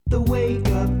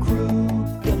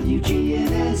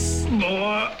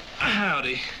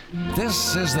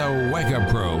This is the Wake Up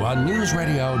Crew on News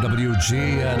Radio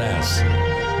WGNS.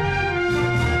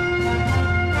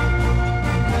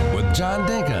 With John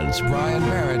Dinkins, Brian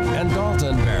Barrett, and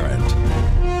Dalton Barrett.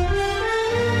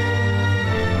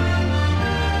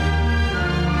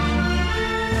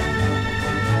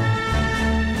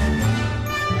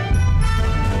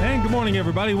 And good morning,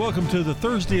 everybody. Welcome to the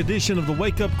Thursday edition of the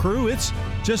Wake Up Crew. It's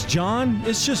just John.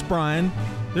 It's just Brian.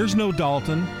 There's no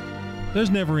Dalton. There's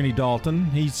never any Dalton.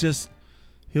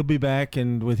 He'll be back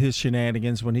and with his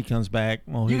shenanigans when he comes back.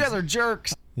 Well, you guys are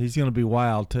jerks. He's going to be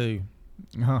wild, too.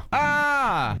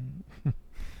 Ah!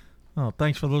 Oh,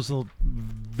 thanks for those little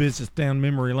visits down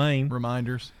memory lane.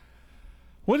 Reminders.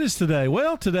 What is today?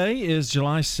 Well, today is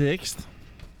July 6th.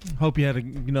 Hope you had a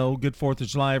good 4th of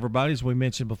July, everybody, as we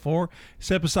mentioned before.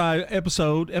 It's episode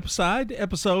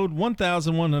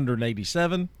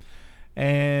 1187.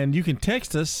 And you can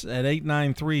text us at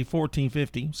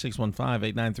 893-1450,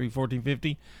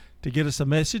 615-893-1450 to get us a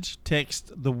message.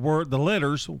 Text the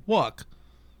letters WUC,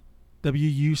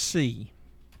 W-U-C,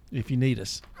 if you need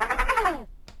us. We've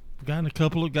gotten a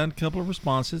couple of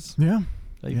responses. Yeah.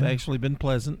 They've actually been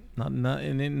pleasant,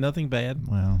 nothing bad.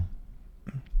 Well,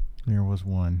 there was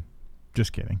one.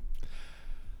 Just kidding.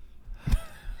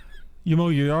 You mow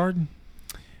your yard?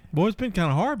 Boy, it's been kind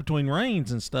of hard between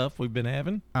rains and stuff we've been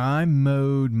having. I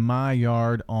mowed my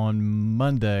yard on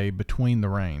Monday between the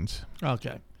rains.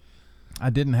 Okay. I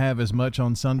didn't have as much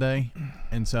on Sunday,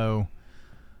 and so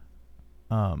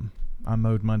I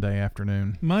mowed Monday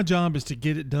afternoon. My job is to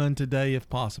get it done today if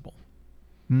possible.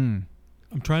 I'm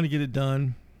trying to get it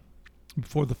done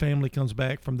before the family comes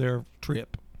back from their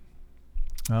trip.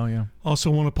 Oh, yeah.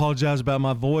 Also want to apologize about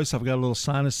my voice. I've got a little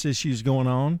sinus issues going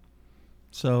on,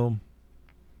 so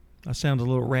I sound a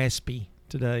little raspy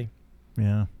today.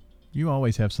 Yeah. You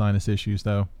always have sinus issues,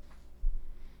 though.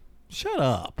 Shut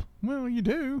up. Well, you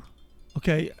do.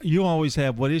 Okay, you always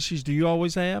have. What issues do you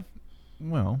always have?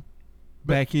 Well,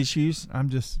 back issues? I'm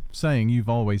just saying you've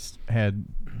always had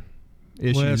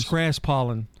issues. Well, it's grass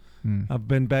pollen. I've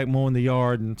been back mowing the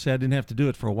yard, and I didn't have to do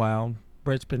it for a while.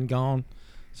 Brett's been gone,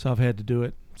 so I've had to do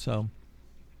it. So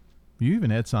you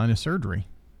even had sinus surgery.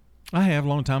 I have a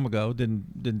long time ago.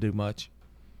 Didn't do much.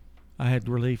 I had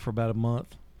relief for about a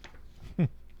month. I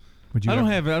don't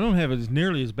have it as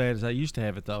nearly as bad as I used to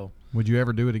have it, though. Would you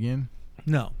ever do it again?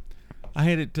 No. I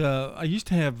had it, I used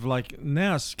to have,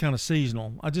 now it's kind of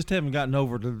seasonal. I just haven't gotten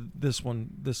over to this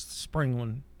spring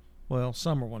one. Well,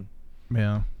 summer one.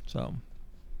 Yeah. So,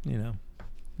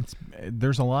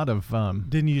 there's a lot of...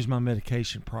 didn't use my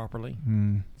medication properly.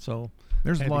 So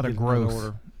there's a lot of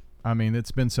growth. I mean,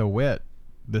 it's been so wet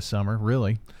this summer,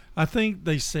 really. I think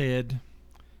they said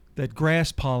that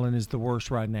grass pollen is the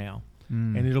worst right now,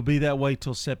 and it'll be that way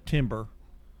till September.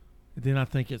 Then I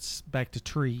think it's back to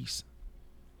trees.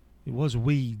 It was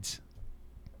weeds.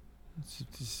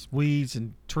 It's weeds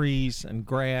and trees and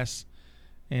grass,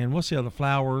 and what's the other,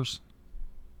 flowers,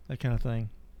 that kind of thing.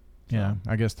 Yeah,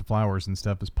 I guess the flowers and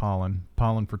stuff is pollen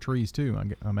for trees too, I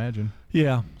imagine.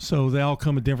 Yeah, so they all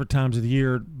come at different times of the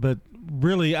year, but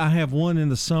really I have one in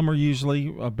the summer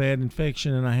usually, a bad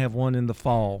infection, and I have one in the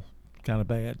fall, kind of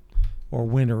bad, or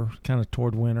winter, kind of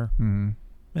toward winter. And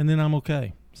then I'm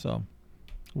okay. So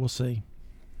we'll see.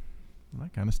 Well,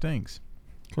 that kind of stinks.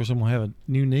 Of course, I'm going to have a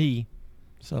new knee.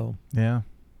 So yeah.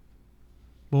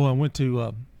 Boy, I went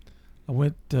to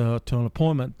an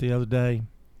appointment the other day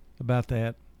about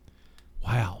that.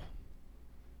 Wow.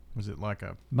 Was it like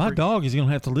a... My dog is going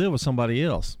to have to live with somebody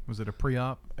else. Was it a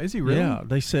pre-op? Is he really? Yeah.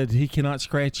 They said he cannot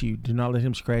scratch you. Do not let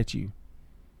him scratch you.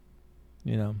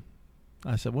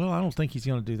 I said, well, I don't think he's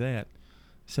going to do that.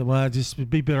 He said, well, just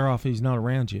be better off if he's not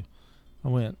around you. I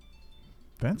went,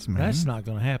 that's mean. That's not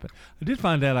going to happen. I did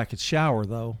find out I could shower,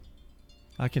 though.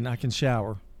 I can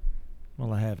shower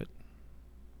while I have it.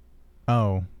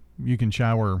 Oh, you can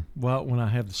shower... Well, when I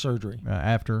have the surgery.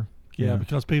 After? Yeah,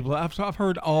 because people... I've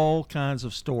heard all kinds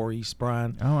of stories,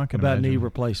 Brian, about imagine. Knee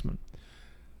replacement.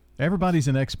 Everybody's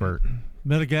an expert.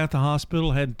 Met a guy at the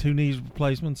hospital, had 2 knee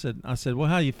replacements. And I said, well,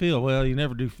 how you feel? Well, you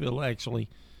never do feel actually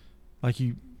like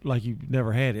you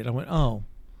never had it. I went, oh.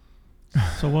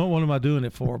 So what am I doing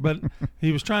it for? But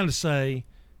he was trying to say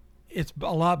it's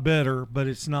a lot better, but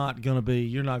it's not going to be,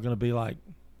 you're not going to be like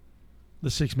the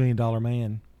 $6 million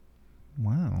man.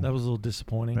 Wow. That was a little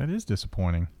disappointing. That is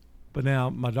disappointing. But now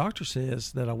my doctor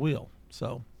says that I will.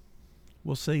 So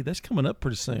we'll see. That's coming up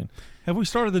pretty soon. Have we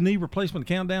started the knee replacement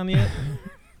countdown yet?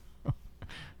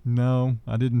 No,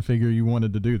 I didn't figure you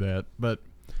wanted to do that, but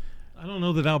I don't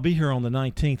know that I'll be here on the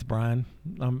 19th, Brian.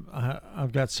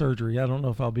 I've got surgery. I don't know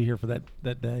if I'll be here for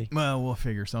that day. Well, we'll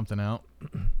figure something out.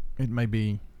 It may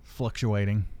be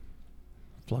fluctuating.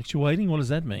 Fluctuating? What does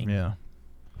that mean? Yeah.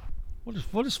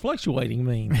 What does fluctuating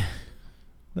mean?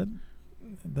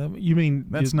 You mean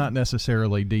That's not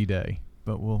necessarily D-Day,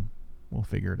 but we'll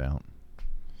figure it out.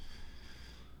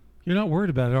 You're not worried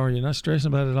about it, are you? You're not stressing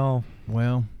about it at all?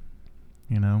 Well,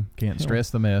 can't stress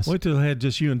the mess. Wait till I had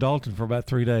just you and Dalton for about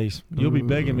 3 days. You'll be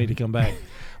begging me to come back.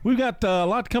 We've got a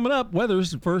lot coming up.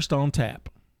 Weather's first on tap.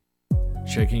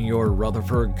 Checking your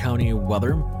Rutherford County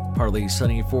weather. Partly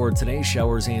sunny for today.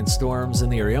 Showers and storms in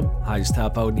the area. Highs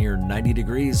top out near 90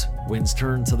 degrees. Winds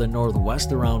turn to the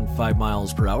northwest around 5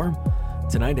 miles per hour.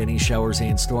 Tonight, any showers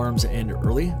and storms end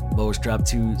early. Lows drop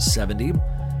to 70.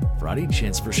 Friday,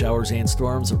 chance for showers and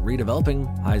storms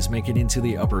redeveloping. Highs make it into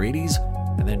the upper 80s.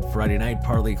 And then Friday night,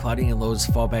 partly cloudy and lows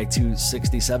fall back to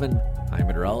 67. I'm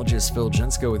meteorologist Phil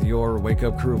Jensko with your Wake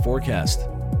Up Crew forecast.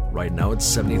 Right now, it's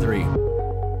 73.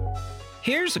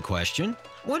 Here's a question.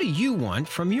 What do you want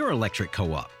from your electric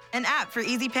co-op? An app for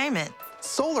easy payment.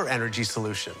 Solar energy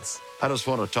solutions. I just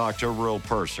want to talk to a real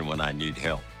person when I need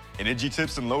help. Energy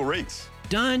tips and low rates.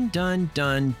 Done, done,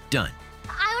 done, done.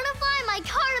 I want to fly my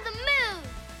car to the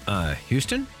moon.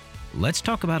 Houston, let's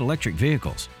talk about electric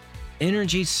vehicles.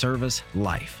 Energy Service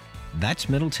Life. That's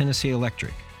Middle Tennessee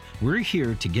Electric. We're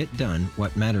here to get done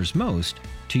what matters most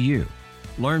to you.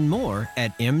 Learn more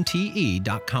at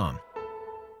mte.com.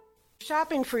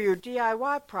 Shopping for your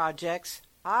DIY projects,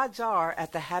 odds are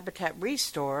at the Habitat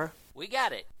Restore. We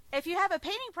got it. If you have a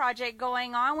painting project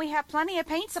going on, we have plenty of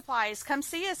paint supplies. Come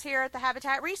see us here at the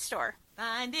Habitat Restore.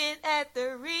 Find it at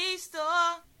the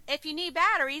Restore. If you need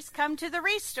batteries, come to the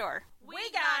Restore. We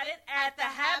got it at the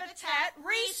Habitat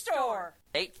Restore.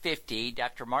 850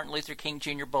 Dr. Martin Luther King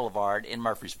Jr. Boulevard in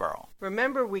Murfreesboro.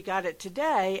 Remember, we got it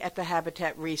today at the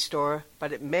Habitat Restore,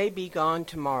 but it may be gone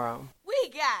tomorrow.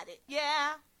 We got it,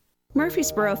 yeah.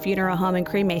 Murfreesboro Funeral Home and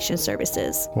Cremation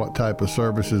Services. What type of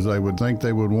services they would think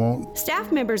they would want.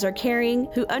 Staff members are caring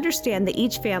who understand that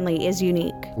each family is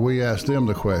unique. We ask them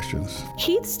the questions.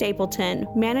 Keith Stapleton,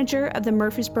 manager of the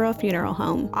Murfreesboro Funeral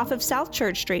Home, off of South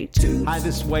Church Street. Hi,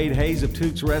 this is Wade Hayes of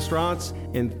Toots Restaurants.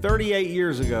 And 38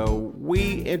 years ago,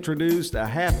 we introduced a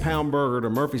half-pound burger to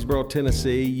Murfreesboro,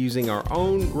 Tennessee, using our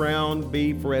own ground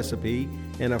beef recipe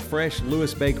and a fresh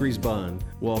Lewis Bakery's bun.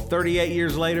 Well, 38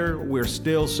 years later, we're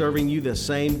still serving you the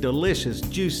same delicious,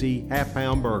 juicy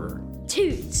half-pound burger.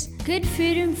 Toots, good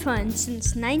food and fun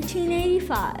since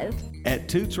 1985. At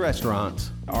Toots Restaurants,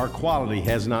 our quality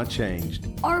has not changed.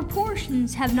 Our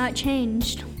portions have not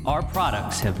changed. Our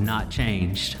products have not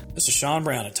changed. This is Sean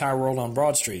Brown at Tire World on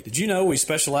Broad Street. Did you know we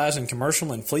specialize in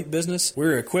commercial and fleet business?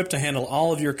 We're equipped to handle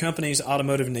all of your company's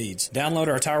automotive needs. Download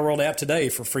our Tire World app today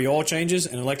for free oil changes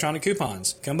and electronic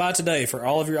coupons. Come by today for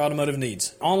all of your automotive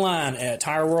needs. Online at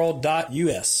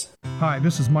tireworld.us. Hi,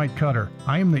 this is Mike Cutter.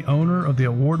 I am the owner of the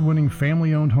award-winning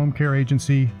family-owned home care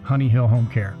agency, Honey Hill Home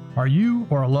Care. Are you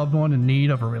or a loved one in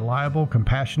need of a reliable,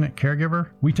 compassionate caregiver?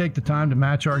 We take the time to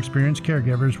match our experienced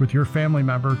caregivers with your family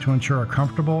member to ensure a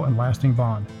comfortable and lasting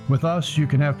bond. With us, you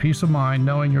can have peace of mind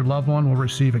knowing your loved one will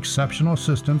receive exceptional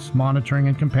assistance, monitoring,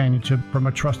 and companionship from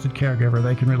a trusted caregiver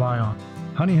they can rely on.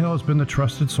 Honey Hill has been the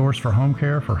trusted source for home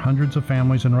care for hundreds of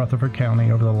families in Rutherford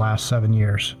County over the last 7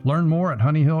 years. Learn more at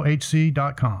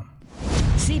honeyhillhc.com.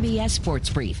 CBS Sports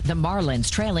Brief. The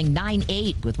Marlins trailing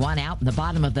 9-8 with one out in the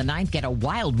bottom of the ninth get a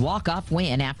wild walk-off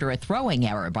win after a throwing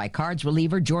error by Cards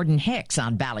reliever Jordan Hicks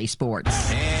on Bally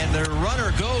Sports. And the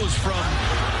runner goes from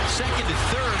second to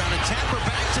third on a tapper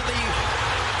back to the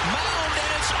mound,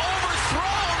 and it's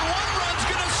overthrown. One run's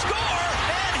going to score,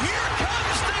 and here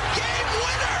comes the game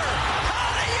winner.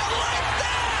 How do you like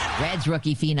that? Reds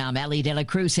rookie phenom Ellie De La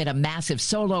Cruz hit a massive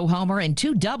solo homer and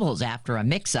 2 doubles after a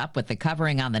mix-up with the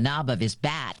covering on the knob of his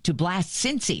bat to blast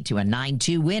Cincy to a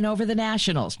 9-2 win over the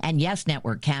Nationals. And Yes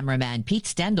Network cameraman Pete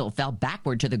Stendel fell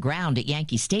backward to the ground at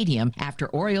Yankee Stadium after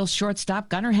Orioles shortstop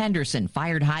Gunnar Henderson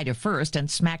fired high to first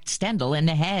and smacked Stendel in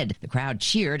the head. The crowd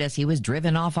cheered as he was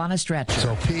driven off on a stretcher.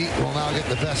 So Pete will now get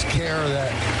the best care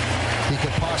that he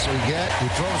could possibly get. He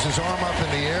throws his arm up in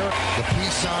the air, the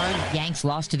peace sign. Yanks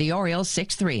lost to the Orioles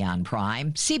 6-3 on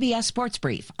Prime. CBS Sports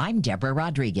Brief. I'm Deborah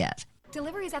Rodriguez.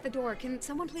 Delivery's at the door. Can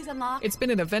someone please unlock? It's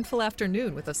been an eventful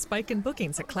afternoon with a spike in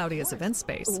bookings at Claudia's event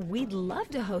space. We'd love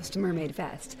to host Mermaid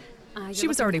Fest. She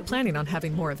was already planning on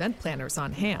having more event planners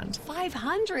on hand.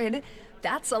 500?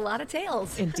 That's a lot of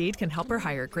tails. Indeed can help her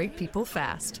hire great people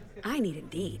fast. I need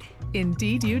Indeed.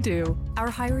 Indeed you do. Our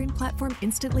hiring platform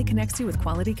instantly connects you with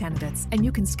quality candidates, and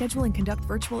you can schedule and conduct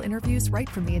virtual interviews right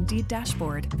from the Indeed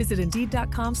dashboard. Visit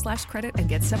Indeed.com/credit and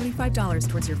get $75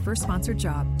 towards your first sponsored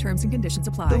job. Terms and conditions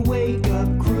apply. The Wake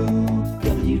Up Crew,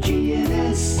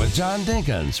 WGNS. With John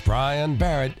Dinkins, Brian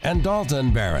Barrett, and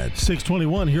Dalton Barrett.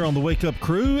 621 here on the Wake Up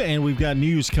Crew, and we've got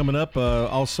news coming up.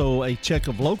 Also a check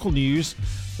of local news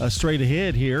straight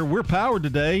ahead here. We're powered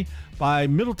today by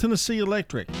Middle Tennessee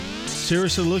Electric.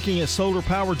 Seriously looking at solar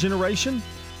power generation?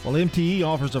 Well, MTE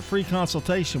offers a free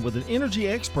consultation with an energy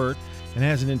expert and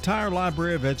has an entire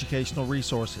library of educational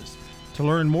resources. To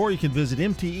learn more, you can visit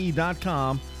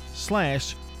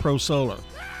mte.com/prosolar.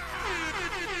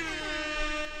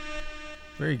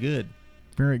 Very good.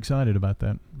 Very excited about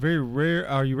that. Very rare.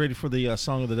 Are you ready for the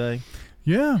song of the day?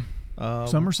 Yeah.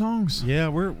 Summer songs. Yeah,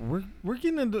 we're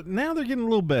getting into now. They're getting a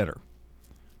little better.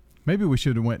 Maybe we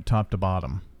should have went top to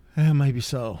bottom. Maybe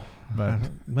so.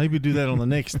 But maybe do that on the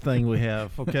next thing we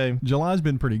have. Okay. July's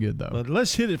been pretty good though. But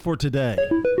let's hit it for today.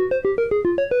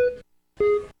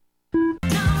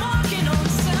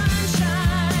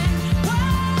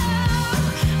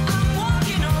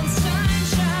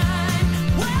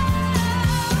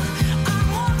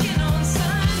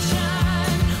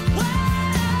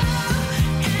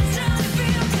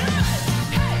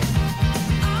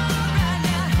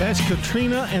 That's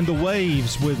Katrina and the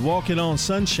Waves with Walking on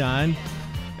Sunshine.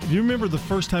 Do you remember the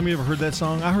first time you ever heard that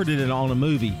song? I heard it on a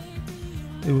movie.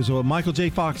 It was a Michael J.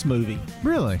 Fox movie.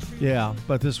 Really? Yeah,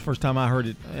 but this is the first time I heard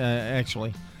it,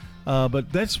 actually.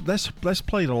 But that's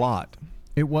played a lot.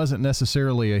 It wasn't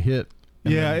necessarily a hit.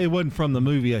 Yeah, it wasn't from the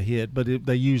movie a hit, but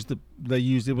they used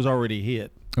it was already a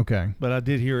hit. Okay. But I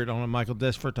did hear it on a Michael.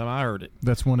 That's the first time I heard it.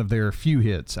 That's one of their few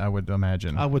hits, I would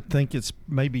imagine. I would think it's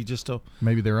maybe just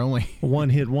maybe their only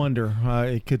one-hit wonder.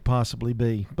 It could possibly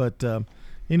be. But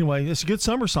anyway, it's a good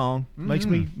summer song. Makes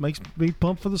me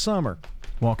pumped for the summer.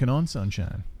 Walking on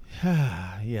Sunshine.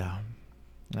 Yeah.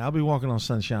 I'll be walking on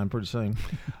sunshine pretty soon.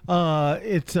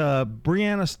 It's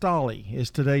Brianna Stolley is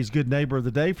today's Good Neighbor of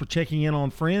the Day for checking in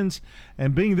on friends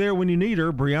and being there when you need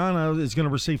her. Brianna is going to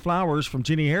receive flowers from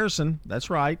Jenny Harrison. That's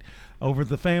right. Over at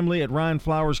the family at Ryan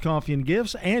Flowers Coffee and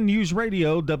Gifts and News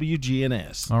Radio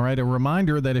WGNS. All right, a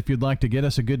reminder that if you'd like to get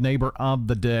us a Good Neighbor of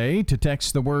the Day, to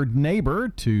text the word neighbor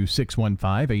to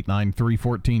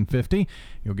 615-893-1450.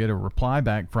 You'll get a reply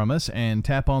back from us and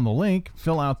tap on the link,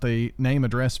 fill out the name,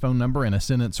 address, phone number, and a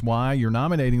sentence why you're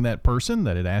nominating that person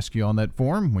that it asks you on that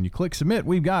form. When you click submit,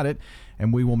 we've got it,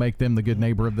 and we will make them the Good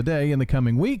Neighbor of the Day in the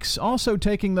coming weeks. Also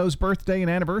taking those birthday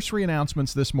and anniversary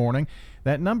announcements this morning.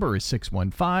 That number is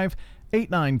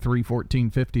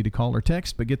 615-893-1450 to call or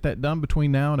text, but get that done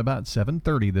between now and about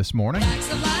 7:30 this morning.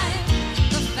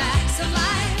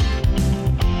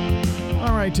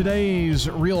 All right, today's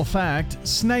real fact: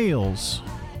 snails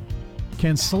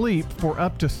can sleep for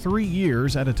up to 3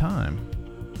 years at a time.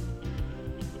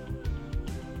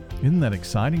 Isn't that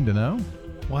exciting to know?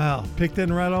 Wow, picked that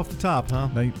right off the top, huh?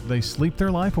 They sleep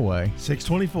their life away.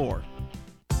 624.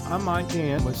 I'm Mike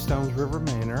Gann with Stones River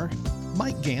Manor.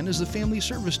 Mike Gann is the Family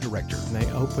Service Director. They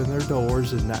opened their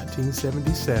doors in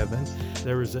 1977.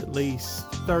 There was at least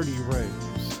 30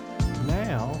 rooms.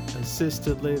 Now,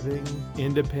 assisted living,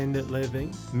 independent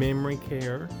living, memory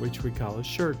care, which we call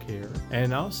Assure Care,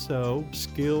 and also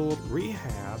skilled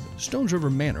rehab. Stones River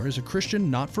Manor is a Christian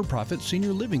not-for-profit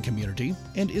senior living community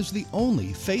and is the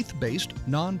only faith-based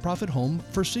nonprofit home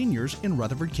for seniors in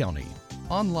Rutherford County.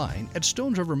 Online at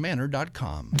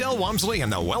stonesrivermanor.com. Del Walmsley and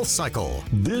the Wealth Cycle.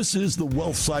 This is the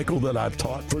wealth cycle that I've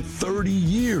taught for 30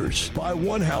 years. Buy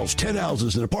one house, 10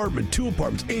 houses, an apartment, 2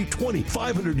 apartments, 8, 20,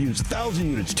 500 units, 1,000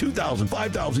 units, 2,000,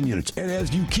 5,000 units. And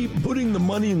as you keep putting the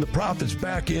money and the profits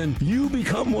back in, you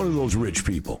become one of those rich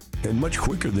people. And much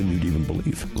quicker than you'd even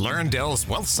believe. Learn Del's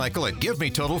Wealth Cycle at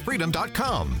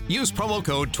GiveMeTotalFreedom.com. Use promo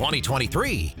code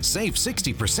 2023. Save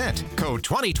 60%. Code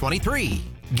 2023.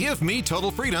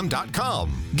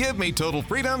 GiveMeTotalFreedom.com.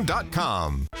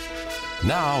 GiveMeTotalFreedom.com.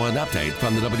 Now an update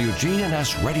from the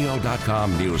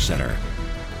WGNSradio.com News Center.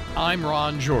 I'm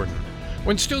Ron Jordan.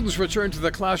 When students return to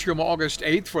the classroom August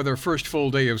 8th for their first full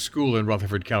day of school in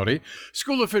Rutherford County,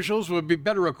 school officials will be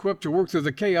better equipped to work through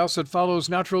the chaos that follows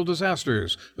natural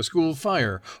disasters, a school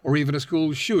fire, or even a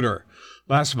school shooter.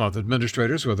 Last month,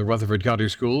 administrators with the Rutherford County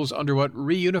Schools underwent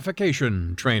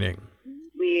reunification training.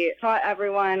 We taught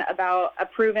everyone about a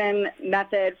proven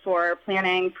method for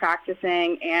planning,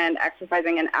 practicing, and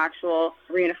exercising an actual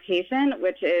reunification,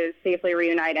 which is safely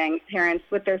reuniting parents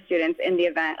with their students in the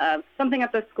event of something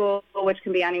at the school, which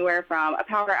can be anywhere from a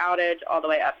power outage all the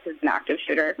way up to an active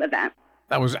shooter event.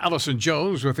 That was Allison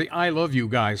Jones with the I Love You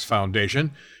Guys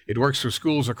Foundation. It works with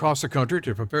schools across the country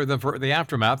to prepare them for the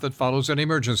aftermath that follows an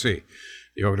emergency.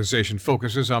 The organization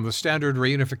focuses on the standard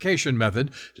reunification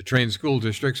method to train school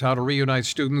districts how to reunite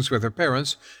students with their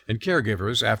parents and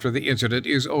caregivers after the incident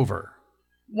is over.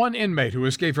 One inmate who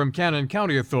escaped from Cannon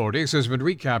County authorities has been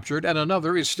recaptured, and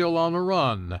another is still on the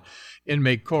run.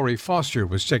 Inmate Corey Foster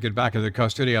was taken back into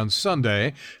custody on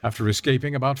Sunday after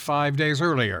escaping about 5 days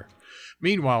earlier.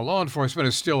 Meanwhile, law enforcement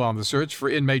is still on the search for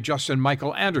inmate Justin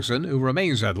Michael Anderson, who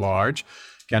remains at large.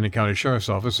 Cannon County Sheriff's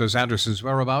Office says Anderson's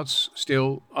whereabouts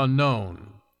still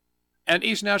unknown. An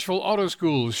East Nashville Auto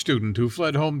School student who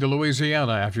fled home to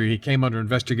Louisiana after he came under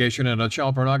investigation in a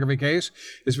child pornography case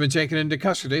has been taken into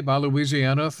custody by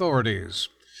Louisiana authorities.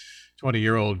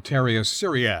 20-year-old Terius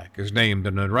Syriac is named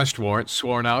in an arrest warrant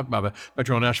sworn out by the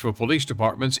Metro Nashville Police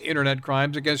Department's Internet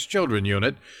Crimes Against Children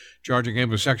unit, charging him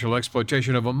with sexual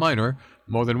exploitation of a minor,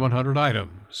 more than 100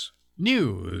 items.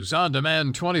 News on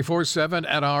demand 24/7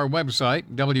 at our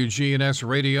website,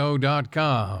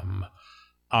 WGNSradio.com.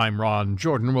 I'm Ron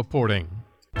Jordan reporting.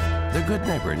 The Good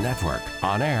Neighbor Network,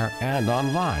 on air and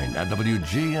online at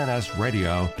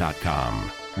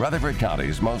WGNSradio.com. Rutherford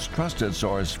County's most trusted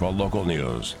source for local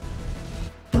news.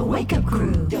 The Wake Up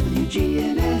Crew,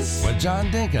 WGNS. With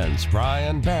John Dinkins,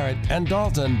 Brian Barrett, and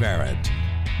Dalton Barrett.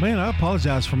 Man, I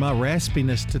apologize for my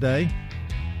raspiness today.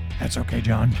 That's okay,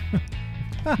 John.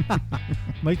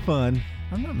 Make fun.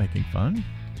 I'm not making fun.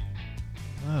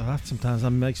 Oh, sometimes that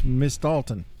makes me miss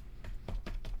Dalton.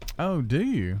 Oh, do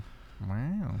you?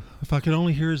 Wow. If I could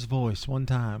only hear his voice one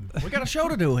time. We got a show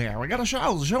to do here. We got a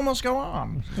show. The show must go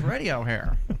on. It's radio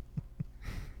here.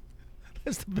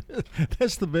 That's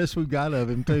the best we've got of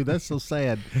him, too. That's so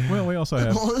sad. Well, we also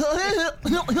have...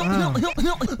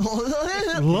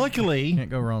 Luckily... Can't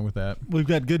go wrong with that. We've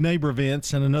got Good Neighbor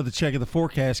events and another check of the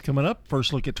forecast coming up.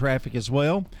 First look at traffic as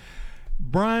well.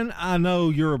 Brian, I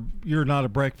know you're not a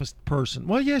breakfast person.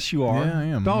 Well, yes, you are. Yeah, I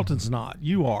am. Dalton's not.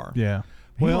 You are. Yeah.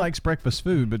 He Well- likes breakfast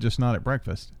food, but just not at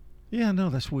breakfast. Yeah, no,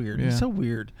 that's weird. Yeah. It's so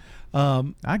weird.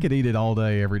 I could eat it all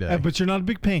day, every day. But you're not a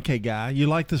big pancake guy. You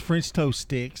like the French toast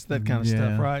sticks, that kind of Yeah,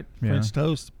 stuff, right? yeah. French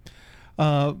toast.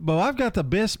 But I've got the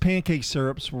best pancake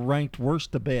syrups ranked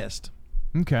worst to best.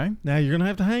 Okay. Now, you're going to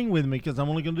have to hang with me because I'm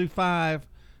only going to do 5,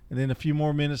 and then a few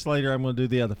more minutes later, I'm going to do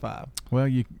the other 5. Well,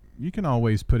 you can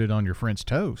always put it on your French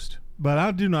toast. But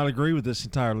I do not agree with this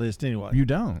entire list anyway. You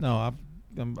don't? No,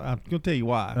 I'm going to tell you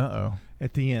why Uh-oh.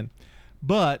 at the end.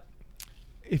 But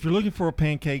if you're looking for a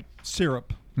pancake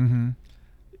syrup,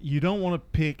 you don't want to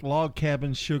pick Log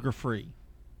Cabin sugar-free.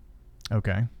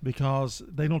 Okay. Because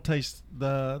they don't taste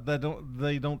they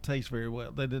don't taste very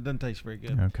well. They doesn't taste very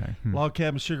good. Okay. Log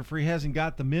Cabin sugar free hasn't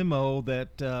got the memo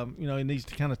that it needs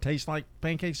to kind of taste like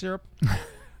pancake syrup.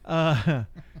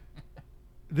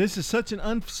 This is such an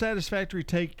unsatisfactory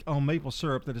take on maple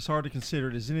syrup that it's hard to consider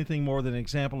it as anything more than an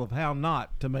example of how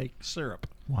not to make syrup.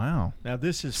 Wow. Now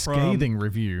this is Scathing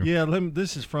review. Yeah,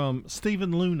 this is from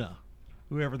Stephen Luna,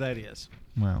 whoever that is.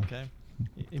 Wow. Okay.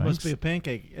 He must be a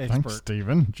pancake expert. Thanks,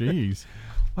 Stephen. Jeez.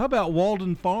 How about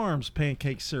Walden Farms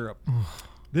pancake syrup?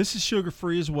 This is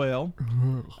sugar-free as well.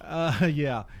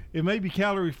 Yeah. It may be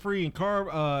calorie-free and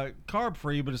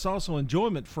carb-free, but it's also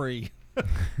enjoyment-free.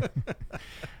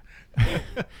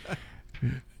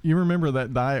 You remember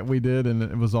that diet we did, and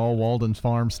it was all Walden's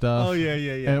Farm stuff? Oh, yeah.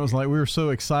 And it was like we were so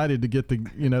excited to get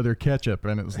their ketchup,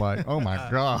 and it was like, oh my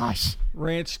gosh,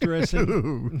 ranch dressing.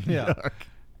 Ooh, yeah. yuck.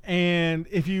 And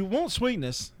if you want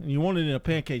sweetness and you want it in a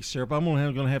pancake syrup, I'm only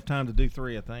going to have time to do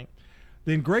 3, I think.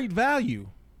 Then Great Value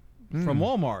from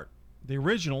Walmart. The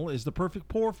original is the perfect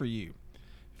pour for you.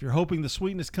 If you're hoping the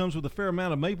sweetness comes with a fair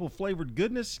amount of maple-flavored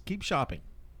goodness, keep shopping.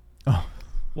 Oh.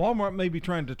 Walmart may be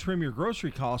trying to trim your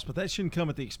grocery costs, but that shouldn't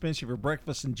come at the expense of your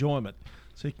breakfast enjoyment.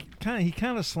 So he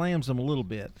kind of slams them a little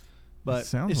bit, but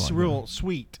Sounds it's like real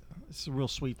sweet. It's a real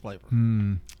sweet flavor.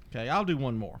 Okay, I'll do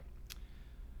one more.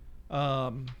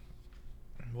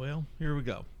 Well, here we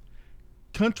go.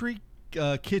 Country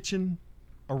Kitchen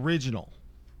Original.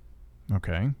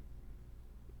 Okay.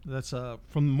 That's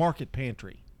from Market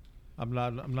Pantry. I'm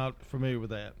not familiar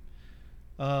with that.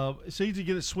 It's easy to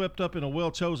get it swept up in a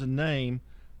well-chosen name,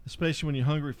 especially when you're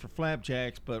hungry for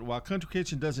flapjacks. But while Country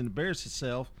Kitchen doesn't embarrass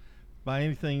itself by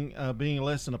anything being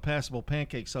less than a passable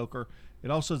pancake soaker,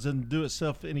 it also doesn't do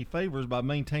itself any favors by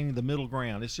maintaining the middle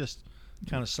ground. It's just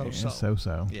kind of so-so. Yeah,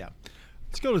 so-so. Yeah.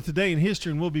 Let's go to Today in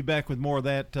History, and we'll be back with more of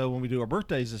that when we do our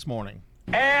birthdays this morning.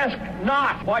 Ask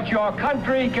not what your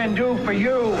country can do for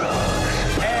you.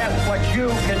 Ask what you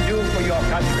can do for your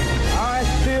country. I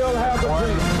still have a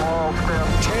dream.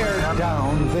 Tear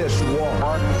down this wall.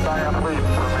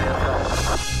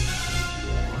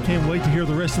 Can't wait to hear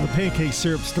the rest of the pancake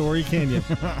syrup story, can you?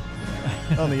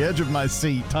 On the edge of my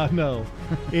seat. I know.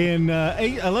 In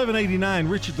 1189,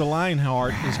 Richard the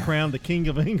Lionheart is crowned the King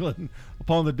of England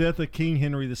upon the death of King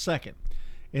Henry II.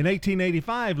 In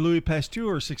 1885, Louis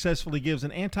Pasteur successfully gives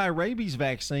an anti-rabies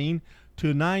vaccine to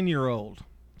a 9-year-old,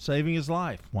 saving his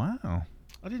life. Wow.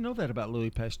 I didn't know that about Louis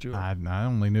Pasteur. I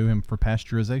only knew him for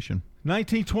pasteurization.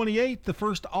 1928, the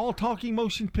first all-talking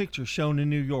motion picture shown in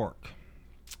New York.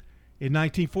 In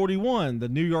 1941, the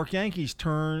New York Yankees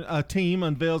team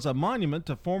unveils a monument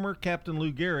to former Captain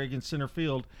Lou Gehrig in center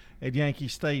field at Yankee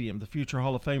Stadium. The future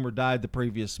Hall of Famer died the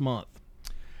previous month.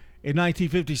 In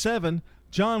 1957,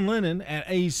 John Lennon at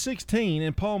age 16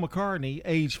 and Paul McCartney,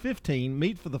 age 15,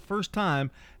 meet for the first time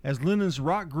as Lennon's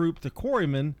rock group, the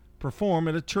Quarrymen, perform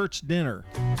at a church dinner.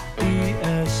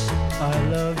 P.S. I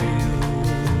love you.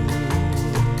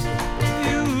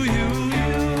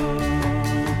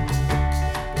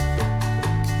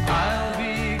 I'll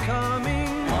be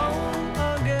coming home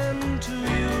again to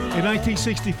you. In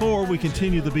 1964, we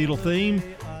continue the Beatle theme.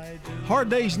 Hard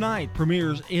Day's Night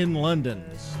premieres in London.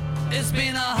 It's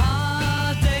been a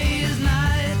hard day's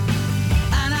night,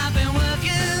 and I've been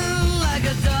working like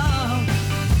a dog.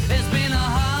 It's been a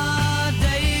hard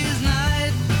day's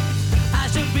night, I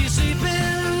should be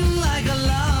sleeping like a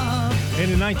log.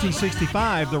 And in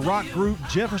 1965, the rock group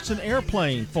Jefferson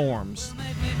Airplane forms.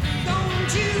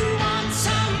 Don't you want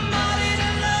somebody to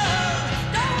love?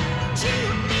 Don't you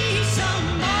need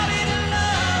somebody to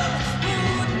love?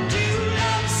 Wouldn't you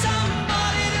love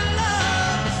somebody to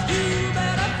love? You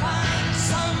better find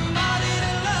somebody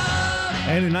to love.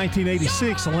 And in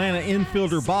 1986, Atlanta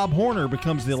infielder Bob Horner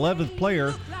becomes the 11th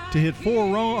player to hit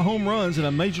 4 home runs in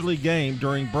a Major League game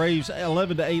during Braves'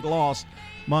 11-8 loss.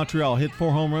 Montreal hit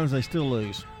 4 home runs, they still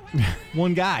lose.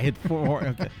 One guy hit 4.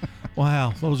 Okay.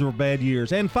 Wow, those were bad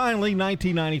years. And finally,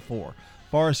 1994.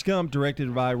 Forrest Gump,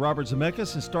 directed by Robert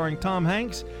Zemeckis and starring Tom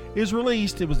Hanks, is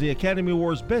released. It was the Academy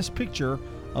Awards Best Picture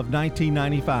of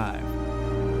 1995.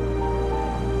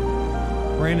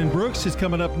 Brandon Brooks is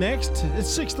coming up next.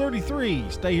 It's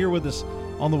 6:33. Stay here with us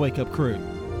on the Wake Up Crew.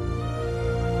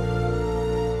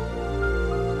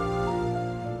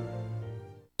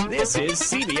 This is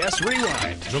CBS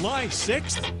Rewind. July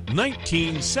 6th,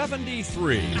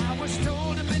 1973.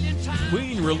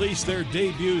 Queen released their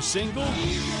debut single,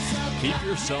 Keep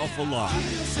Yourself Alive.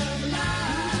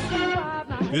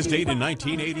 This date in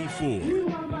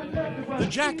 1984. The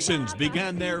Jacksons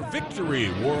began their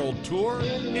Victory World Tour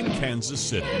in Kansas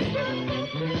City.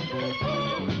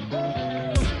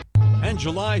 And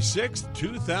July 6th,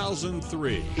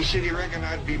 2003. He said he reckoned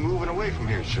I'd be moving away from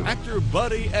here soon. Actor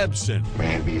Buddy Ebsen.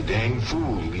 Man, be a dang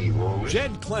fool, leave always.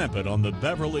 Jed Clampett on the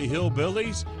Beverly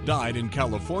Hillbillies died in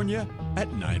California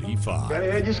at 95. I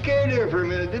had you scared there for a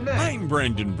minute, didn't I? I'm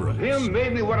Brendan Brooks. Him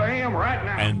made me what I am right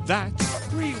now. And that's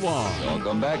Rewind.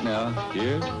 Welcome back now.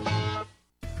 Cheers.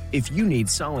 If you need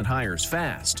solid hires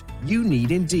fast, you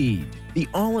need Indeed. The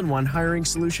all-in-one hiring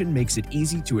solution makes it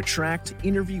easy to attract,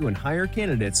 interview, and hire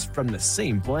candidates from the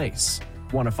same place.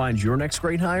 Want to find your next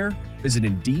great hire? Visit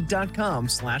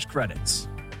Indeed.com/credits.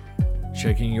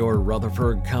 Checking your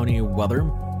Rutherford County weather.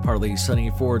 Partly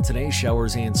sunny for today,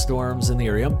 showers and storms in the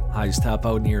area. Highs top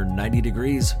out near 90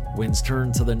 degrees. Winds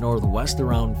turn to the northwest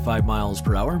around 5 miles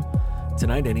per hour.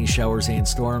 Tonight, any showers and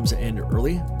storms end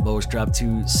early. Lows drop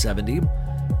to 70.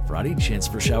 Friday, chance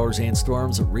for showers and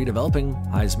storms redeveloping.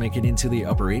 Highs make it into the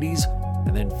upper 80s.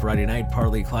 And then Friday night,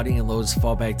 partly cloudy and lows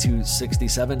fall back to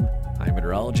 67. I'm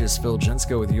meteorologist Phil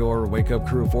Jensko with your Wake Up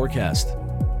Crew forecast.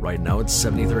 Right now, it's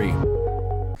 73.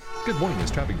 Good morning. As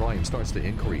traffic volume starts to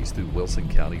increase through Wilson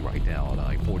County right now on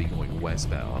I-40 going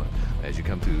westbound. As you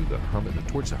come to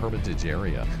towards the Hermitage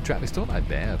area, traffic still not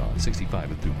bad on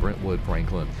 65 through Brentwood,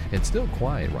 Franklin, and still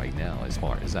quiet right now as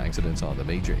far as accidents on the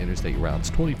major interstate routes.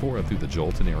 24 through the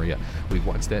Jolton area. We've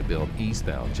watched that build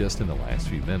eastbound just in the last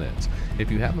few minutes.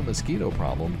 If you have a mosquito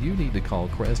problem, you need to call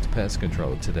Crest Pest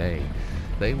Control today.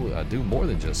 They will do more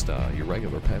than just your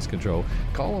regular pest control.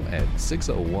 Call them at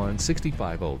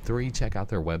 601-6503. Check out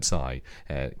their website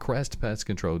at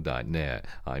crestpestcontrol.net.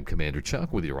 I'm Commander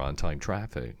Chuck with your on-time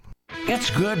traffic.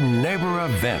 It's Good Neighbor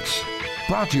Events.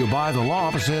 Brought to you by the law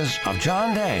offices of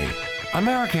John Day,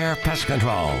 AmeriCare Pest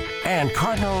Control, and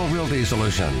Cardinal Realty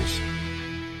Solutions.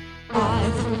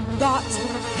 I've got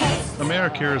pest.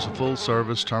 AmeriCare is a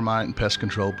full-service termite and pest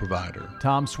control provider.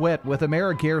 Tom Sweat with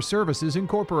AmeriCare Services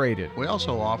Incorporated. We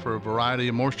also offer a variety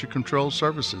of moisture control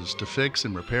services to fix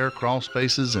and repair crawl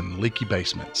spaces and leaky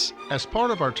basements. As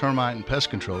part of our termite and pest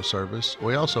control service,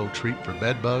 we also treat for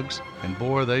bed bugs, and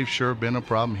boy, they've sure been a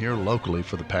problem here locally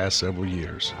for the past several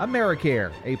years.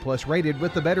 AmeriCare, A+ rated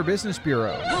with the Better Business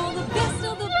Bureau. All the best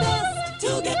of the dust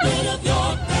to get rid of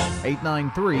your pest.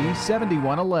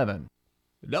 893-7111.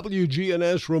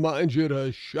 WGNS reminds you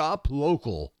to shop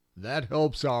local. That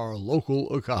helps our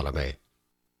local economy.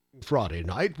 Friday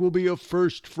night will be a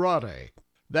First Friday.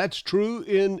 That's true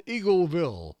in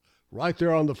Eagleville, right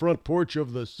there on the front porch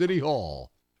of the City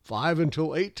Hall. 5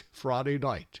 until 8 Friday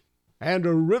night. And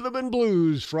a Rhythm and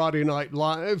Blues Friday Night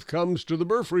Live comes to the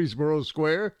Murfreesboro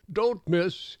Square. Don't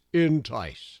miss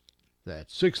Entice.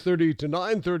 That's 6:30 to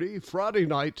 9:30 Friday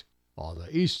night on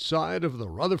the east side of the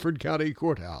Rutherford County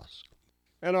Courthouse.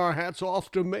 And our hats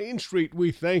off to Main Street.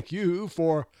 We thank you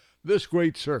for this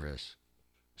great service.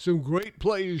 Some great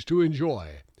plays to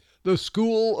enjoy. The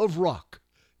School of Rock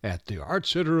at the Art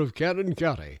Center of Cannon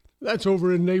County. That's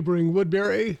over in neighboring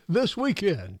Woodbury this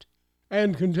weekend.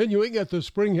 And continuing at the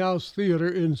Springhouse Theater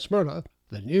in Smyrna,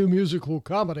 the new musical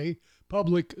comedy,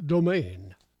 Public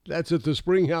Domain. That's at the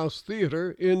Springhouse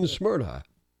Theater in Smyrna.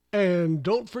 And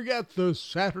don't forget the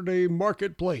Saturday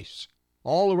Marketplace,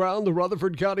 all around the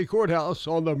Rutherford County Courthouse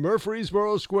on the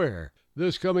Murfreesboro Square,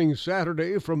 this coming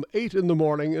Saturday from 8 in the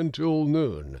morning until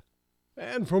noon.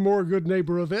 And for more Good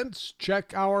Neighbor events,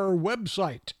 check our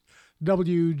website,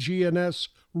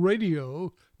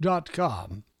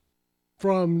 WGNSradio.com.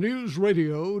 From News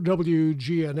Radio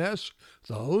WGNS,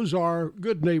 those are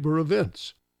Good Neighbor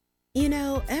events. You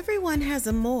know, everyone has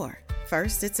a more.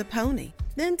 First, it's a pony.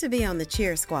 Then to be on the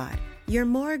cheer squad. Your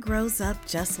more grows up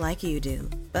just like you do.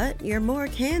 But your more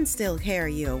can still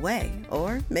carry you away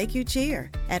or make you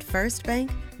cheer. At First Bank,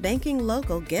 banking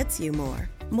local gets you more.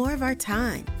 More of our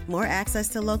time, more access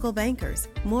to local bankers,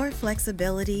 more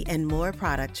flexibility, and more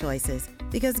product choices.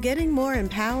 Because getting more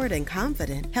empowered and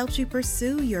confident helps you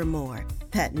pursue your more.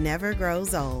 That never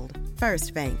grows old.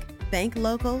 First Bank. Bank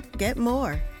local, get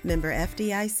more. Member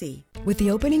FDIC. With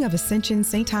the opening of Ascension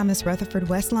St. Thomas Rutherford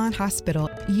Westlawn Hospital,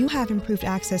 you have improved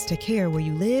access to care where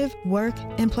you live, work,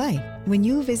 and play. When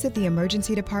you visit the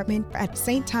emergency department at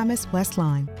St. Thomas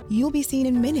Westlawn, you'll be seen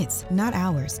in minutes, not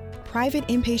hours. Private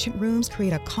inpatient rooms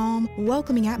create a calm,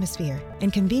 welcoming atmosphere,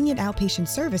 and convenient outpatient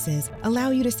services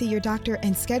allow you to see your doctor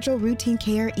and schedule routine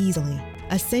care easily.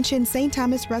 Ascension St.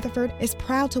 Thomas Rutherford is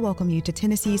proud to welcome you to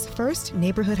Tennessee's first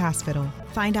neighborhood hospital.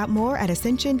 Find out more at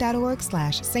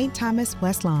ascension.org/St. Thomas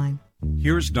Westlawn.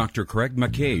 Here's Dr. Craig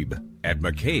McCabe at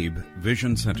McCabe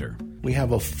Vision Center. We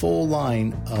have a full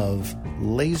line of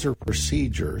laser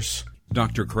procedures.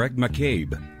 Dr. Craig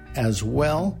McCabe. As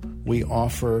well, we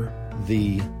offer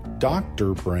the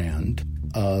Doctor brand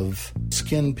of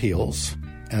skin peels,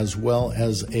 as well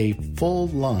as a full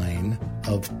line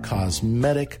of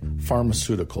cosmetic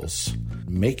pharmaceuticals.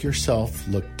 Make yourself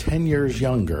look 10 years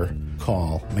younger.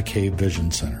 Call McCabe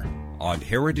Vision Center. On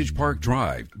Heritage Park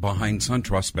Drive, behind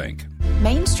SunTrust Bank.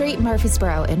 Main Street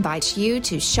Murfreesboro invites you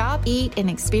to shop, eat, and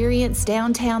experience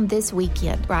downtown this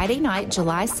weekend. Friday night,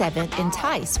 July 7th,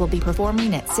 Entice will be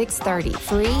performing at 6:30.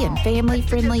 Free and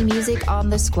family-friendly music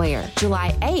on the square.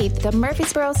 July 8th, the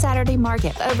Murfreesboro Saturday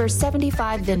Market. Over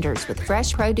 75 vendors with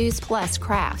fresh produce plus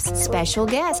crafts. Special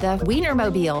guest, the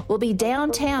Wienermobile, will be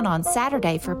downtown on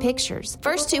Saturday for pictures.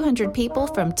 First 200 people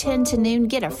from 10 to noon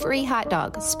get a free hot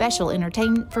dog. Special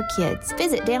entertainment for kids.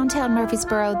 Visit downtown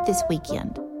Murfreesboro this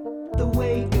weekend. The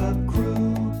Wake Up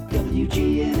Crew,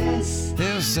 WGNS.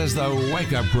 This is the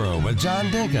Wake Up Crew with John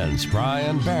Dinkins,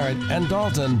 Brian Barrett, and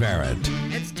Dalton Barrett.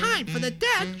 It's time for the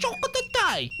dad joke of the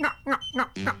day.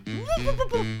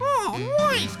 Oh,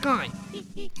 nice guy.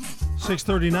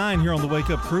 6:39 here on the Wake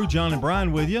Up Crew. John and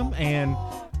Brian with you, and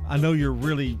I know you're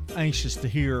really anxious to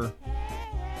hear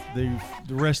the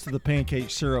rest of the pancake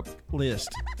syrup list.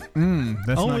 That's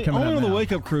not coming up only on the now.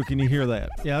 Wake Up Crew can you hear that.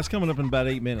 Yeah, it's coming up in about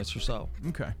 8 minutes or so.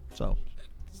 Okay. So,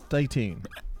 stay tuned.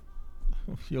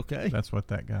 You okay? That's what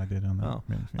that guy did on that.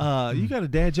 You got a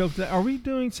dad joke today. Are we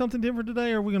doing something different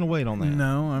today, or are we going to wait on that?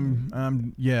 No,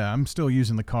 I'm still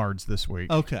using the cards this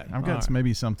week. Okay. I've got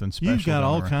maybe something special. You've got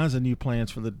all kinds of new plans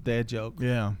for the dad joke.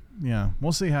 Yeah.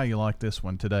 We'll see how you like this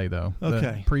one today, though.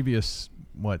 Okay. The previous,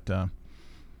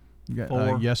 you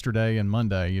got, yesterday and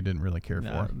Monday, you didn't really care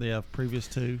for. Yeah, previous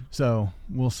two. So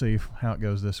we'll see how it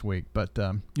goes this week. But,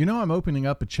 I'm opening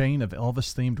up a chain of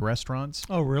Elvis-themed restaurants.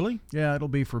 Oh, really? Yeah, it'll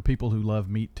be for people who love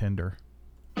meat tender.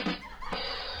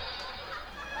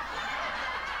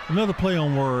 Another play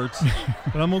on words,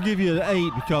 but I'm going to give you an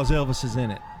 8 because Elvis is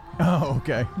in it. Oh,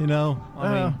 okay.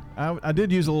 I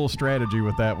did use a little strategy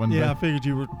with that one. Yeah, I figured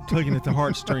you were tugging at the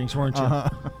heartstrings, weren't you?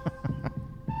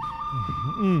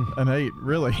 An 8,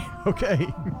 really? Okay.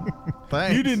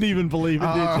 Thanks. You didn't even believe it,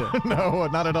 did you? No,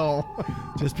 not at all.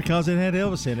 Just because it had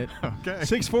Elvis in it. Okay.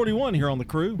 6:41 here on the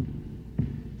Crew.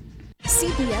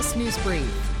 CBS News Brief.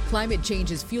 Climate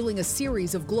change is fueling a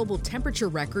series of global temperature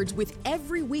records, with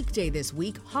every weekday this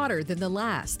week hotter than the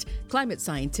last. Climate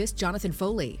scientist Jonathan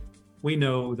Foley. We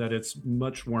know that it's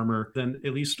much warmer than,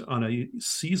 at least on a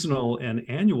seasonal and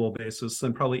annual basis,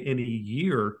 than probably any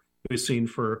year we've seen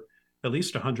for at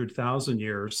least 100,000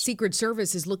 years. Secret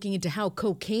Service is looking into how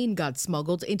cocaine got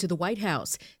smuggled into the White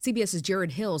House. CBS's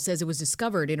Jared Hill says it was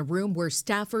discovered in a room where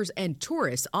staffers and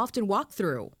tourists often walk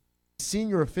through.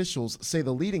 Senior officials say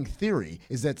the leading theory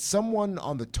is that someone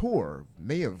on the tour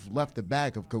may have left a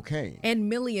bag of cocaine. And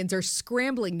millions are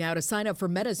scrambling now to sign up for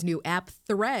Meta's new app,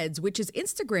 Threads, which is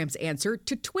Instagram's answer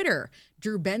to Twitter.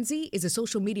 Drew Benzie is a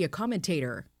social media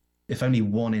commentator. If only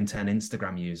 1 in 10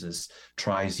 Instagram users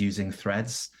tries using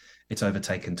Threads, it's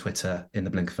overtaken Twitter in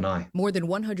the blink of an eye. More than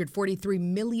 143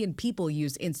 million people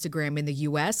use Instagram in the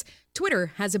U.S.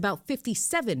 Twitter has about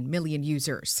 57 million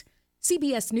users.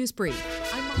 CBS News Brief.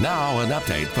 Now an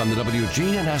update from the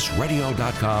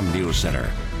WGNSradio.com News Center.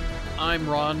 I'm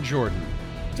Ron Jordan.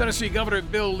 Tennessee Governor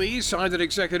Bill Lee signed an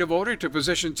executive order to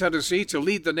position Tennessee to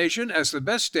lead the nation as the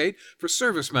best state for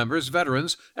service members,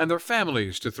 veterans, and their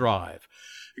families to thrive.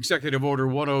 Executive Order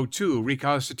 102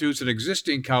 reconstitutes an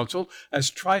existing council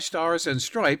as Tri-Stars and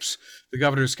Stripes, the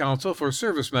Governor's Council for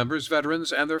Service Members,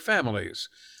 Veterans, and their families.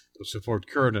 Will support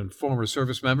current and former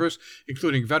service members,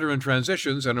 including veteran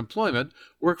transitions and employment,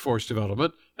 workforce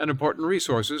development, and important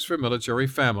resources for military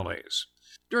families.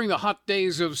 During the hot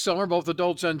days of summer, both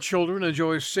adults and children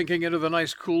enjoy sinking into the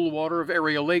nice cool water of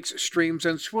area lakes, streams,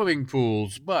 and swimming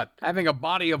pools. But having a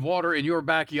body of water in your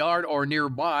backyard or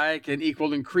nearby can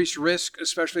equal increased risk,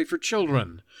 especially for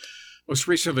children. Most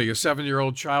recently, a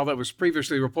 7-year-old child that was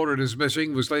previously reported as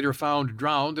missing was later found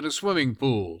drowned in a swimming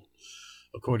pool.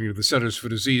 According to the Centers for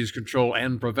Disease Control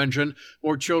and Prevention,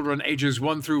 more children ages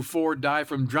 1 through 4 die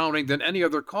from drowning than any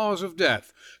other cause of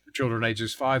death. For children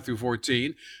ages 5 through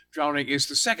 14, drowning is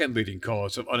the second leading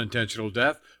cause of unintentional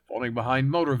death, falling behind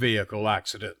motor vehicle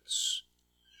accidents.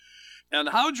 And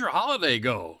how'd your holiday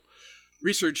go?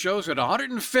 Research shows that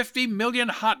 150 million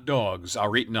hot dogs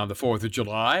are eaten on the 4th of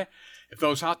July. If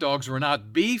those hot dogs were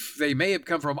not beef, they may have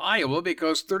come from Iowa,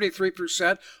 because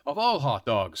 33% of all hot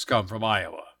dogs come from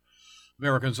Iowa.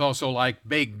 Americans also like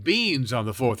baked beans on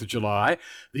the 4th of July.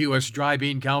 The U.S. Dry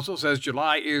Bean Council says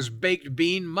July is Baked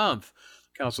Bean Month.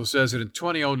 The council says that in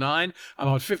 2009,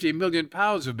 about 50 million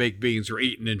pounds of baked beans were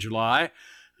eaten in July.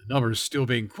 The number is still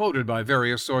being quoted by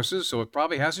various sources, so it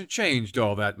probably hasn't changed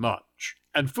all that much.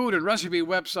 And food and recipe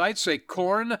websites say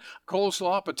corn,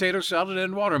 coleslaw, potato salad,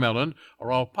 and watermelon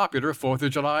are all popular 4th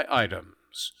of July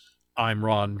items. I'm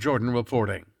Ron Jordan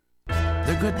reporting.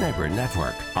 The Good Neighbor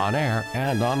Network, on air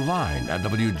and online at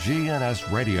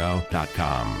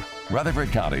WGNSradio.com.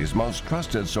 Rutherford County's most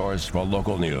trusted source for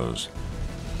local news.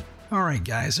 All right,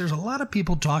 guys, there's a lot of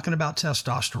people talking about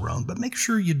testosterone, but make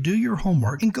sure you do your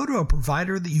homework and go to a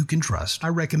provider that you can trust. I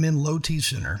recommend Low T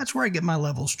Center. That's where I get my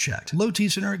levels checked. Low T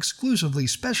Center exclusively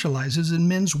specializes in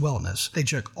men's wellness. They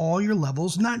check all your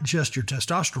levels, not just your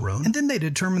testosterone, and then they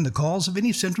determine the cause of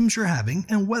any symptoms you're having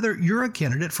and whether you're a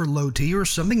candidate for low T or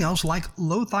something else like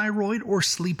low thyroid or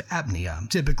sleep apnea.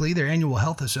 Typically, their annual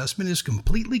health assessment is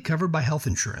completely covered by health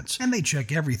insurance, and they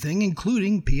check everything,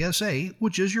 including PSA,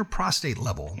 which is your prostate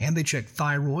level, and they check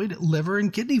thyroid, liver,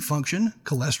 and kidney function,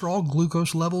 cholesterol,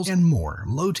 glucose levels, and more.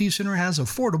 Low T Center has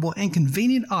affordable and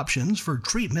convenient options for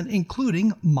treatment,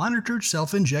 including monitored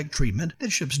self-inject treatment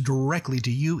that ships directly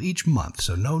to you each month,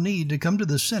 so no need to come to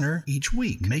the center each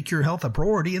week. Make your health a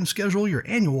priority and schedule your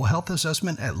annual health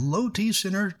assessment at Low T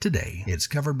Center today. It's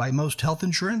covered by most health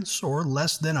insurance or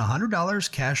less than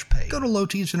 $100 cash pay. Go to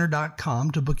lowtcenter.com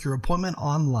to book your appointment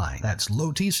online. That's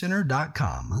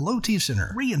lowtcenter.com. Low T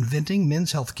Center, reinventing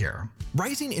men's healthcare.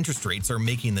 Rising interest rates are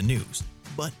making the news,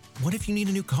 but what if you need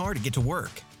a new car to get to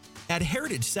work? At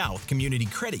Heritage South Community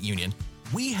Credit Union,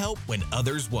 we help when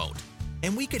others won't,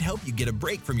 and we could help you get a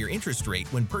break from your interest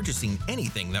rate when purchasing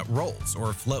anything that rolls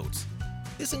or floats.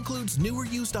 This includes newer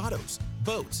used autos,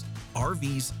 boats,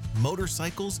 RVs,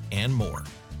 motorcycles, and more.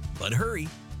 But hurry,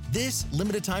 this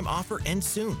limited time offer ends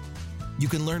soon. You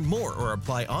can learn more or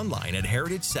apply online at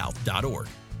heritagesouth.org.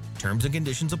 Terms and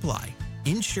conditions apply.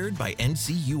 Insured by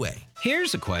NCUA.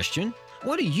 Here's a question.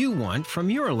 What do you want from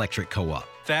your electric co-op?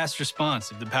 Fast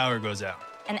response if the power goes out.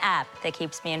 An app that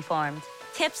keeps me informed.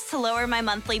 Tips to lower my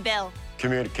monthly bill.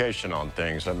 Communication on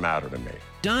things that matter to me.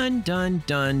 Done, done,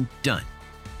 done, done.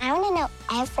 I want to know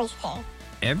everything.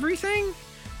 Everything?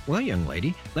 Well, young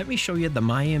lady, let me show you the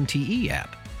MyMTE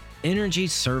app. Energy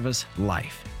Service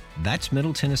Life. That's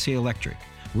Middle Tennessee Electric.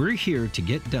 We're here to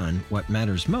get done what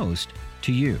matters most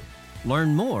to you.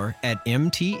 Learn more at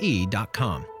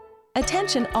mte.com.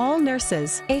 Attention all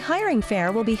nurses. A hiring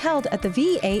fair will be held at the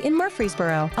VA in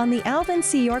Murfreesboro on the Alvin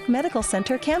C. York Medical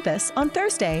Center campus on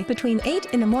Thursday between 8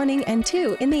 in the morning and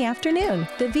 2 in the afternoon.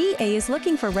 The VA is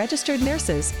looking for registered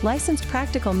nurses, licensed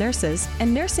practical nurses,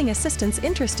 and nursing assistants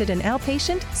interested in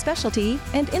outpatient, specialty,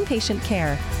 and inpatient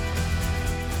care.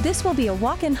 This will be a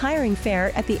walk-in hiring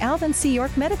fair at the Alvin C.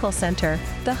 York Medical Center.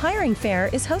 The hiring fair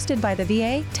is hosted by the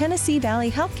VA Tennessee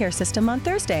Valley Healthcare System on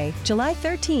Thursday, July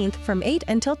 13th from 8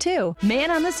 until 2.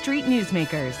 Man on the Street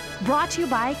Newsmakers, brought to you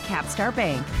by Capstar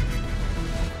Bank.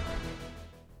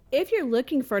 If you're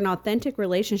looking for an authentic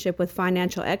relationship with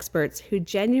financial experts who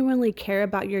genuinely care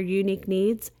about your unique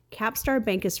needs, Capstar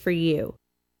Bank is for you.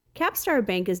 Capstar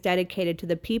Bank is dedicated to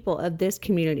the people of this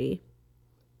community.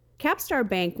 Capstar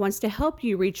Bank wants to help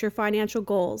you reach your financial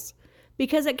goals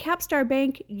because at Capstar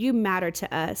Bank, you matter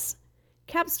to us.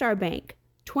 Capstar Bank,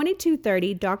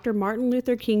 2230 Dr. Martin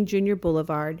Luther King Jr.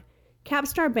 Boulevard,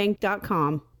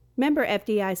 capstarbank.com. Member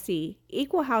FDIC,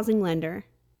 Equal Housing Lender.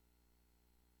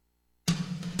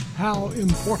 How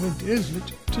important is it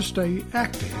to stay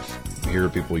active? You hear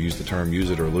people use the term use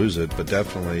it or lose it, but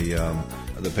definitely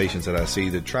the patients that I see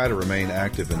that try to remain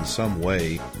active in some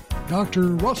way. Dr.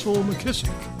 Russell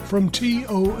McKissick from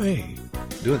TOA.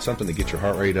 Doing something to get your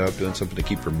heart rate up, doing something to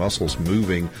keep your muscles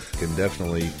moving can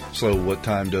definitely slow what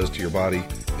time does to your body.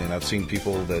 And I've seen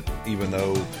people that even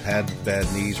though had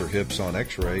bad knees or hips on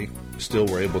x-ray, still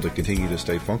were able to continue to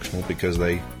stay functional because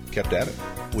they kept at it.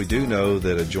 We do know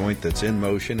that a joint that's in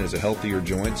motion is a healthier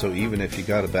joint, so even if you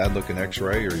got a bad looking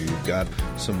x-ray or you've got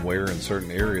some wear in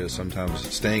certain areas, sometimes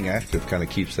staying active kind of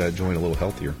keeps that joint a little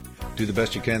healthier. Do the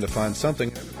best you can to find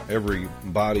something. Every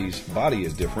body's body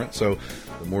is different, so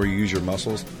the more you use your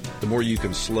muscles, the more you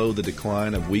can slow the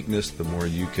decline of weakness, the more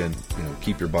you can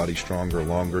keep your body stronger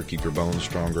longer, keep your bones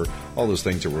stronger, all those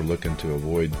things that we're looking to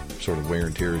avoid, sort of wear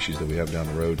and tear issues that we have down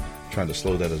the road, trying to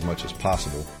slow that as much as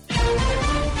possible.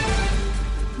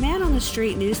 Man on the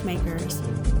Street Newsmakers,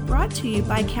 brought to you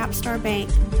by Capstar Bank.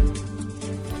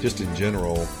 Just in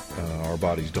general, our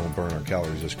bodies don't burn our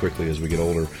calories as quickly as we get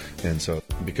older, and so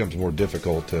it becomes more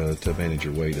difficult to manage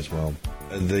your weight as well.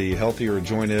 The healthier a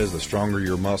joint is, the stronger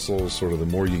your muscles, sort of the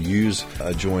more you use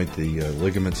a joint, the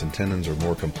ligaments and tendons are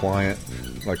more compliant.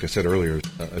 Like I said earlier,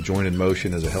 a joint in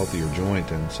motion is a healthier joint,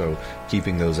 and so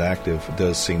keeping those active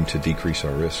does seem to decrease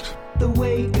our risks. The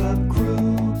Wake Up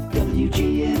Crew,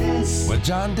 WGNS. With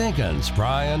John Dinkins,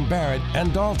 Brian Barrett,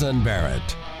 and Dalton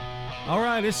Barrett. All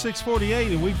right, it's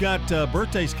 6:48, and we've got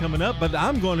birthdays coming up, but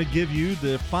I'm going to give you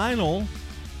the final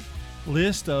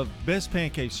list of best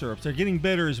pancake syrups. They're getting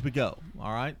better as we go.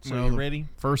 All right, so you ready?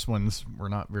 First ones were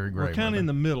not very great. We're kind of in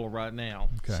the middle right now.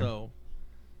 Okay. So,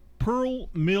 Pearl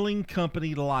Milling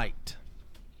Company Light.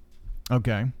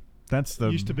 Okay, that's the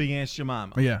used to be Aunt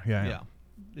Jemima. Yeah.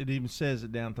 It even says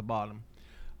it down at the bottom.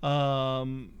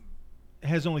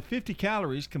 Has only 50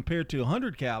 calories compared to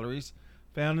 100 calories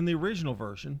found in the original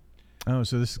version. Oh,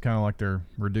 so this is kind of like their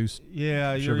reduced.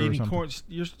 Yeah, you're sugar eating corn.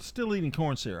 You're still eating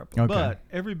corn syrup, Okay. but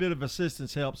every bit of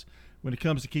assistance helps when it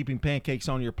comes to keeping pancakes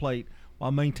on your plate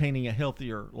while maintaining a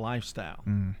healthier lifestyle.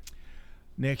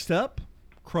 Next up,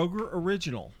 Kroger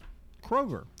Original.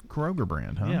 Kroger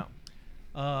brand, huh?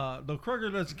 Yeah. Though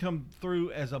Kroger doesn't come through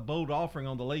as a bold offering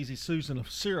on the Lazy Susan of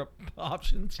syrup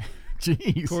options,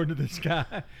 Jeez. according to this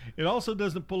guy, it also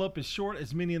doesn't pull up as short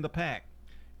as many in the pack.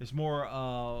 It's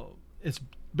more, it's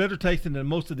better tasting than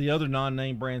most of the other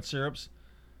non-name brand syrups.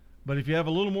 But if you have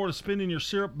a little more to spend in your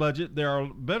syrup budget, there are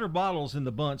better bottles in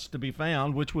the bunch to be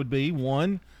found, which would be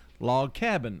 1 Log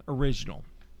Cabin Original.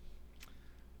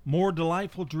 More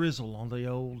delightful drizzle on the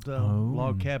old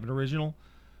Log Cabin Original.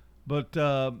 But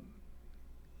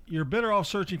you're better off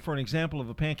searching for an example of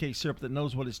a pancake syrup that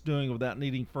knows what it's doing without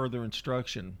needing further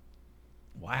instruction.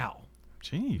 Wow.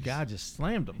 Jeez. The guy just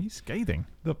slammed them. He's scathing.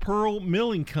 The Pearl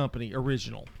Milling Company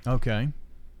Original. Okay.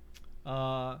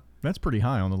 That's pretty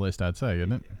high on the list, I'd say,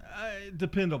 isn't it?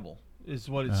 Dependable is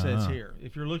what it says here.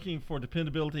 If you're looking for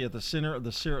dependability at the center of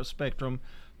the syrup spectrum,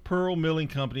 Pearl Milling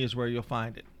Company is where you'll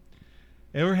find it.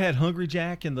 Ever had Hungry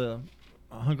Jack in the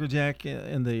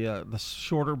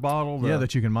shorter bottle?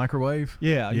 That you can microwave?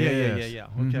 Yeah.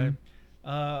 Mm-hmm. Okay.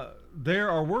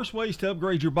 There are worse ways to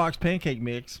upgrade your boxed pancake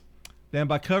mix than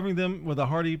by covering them with a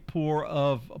hearty pour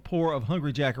of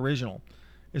Hungry Jack Original.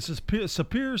 It's a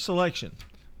superior selection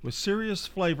with serious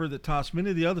flavor that tops many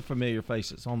of the other familiar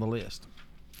faces on the list.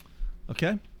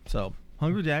 Okay, so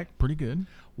Hungry Jack. Pretty good.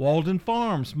 Walden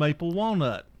Farms Maple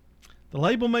Walnut. The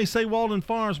label may say Walden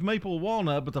Farms Maple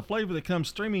Walnut, but the flavor that comes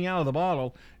streaming out of the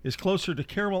bottle is closer to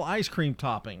caramel ice cream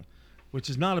topping, which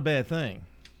is not a bad thing.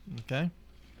 Okay?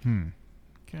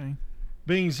 Okay.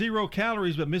 Being 0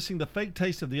 calories but missing the fake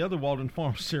taste of the other Walden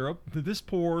Farms syrup, this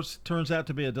turns out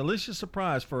to be a delicious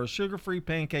surprise for a sugar-free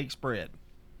pancake spread.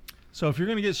 So if you're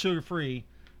going to get sugar-free,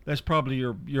 that's probably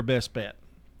your best bet.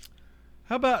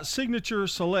 How about Signature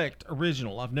Select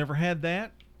Original? I've never had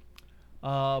that,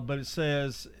 but it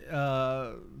says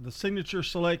the Signature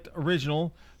Select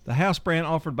Original, the house brand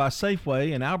offered by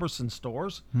Safeway and Albertson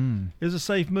stores, is a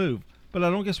safe move. But I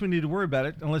don't guess we need to worry about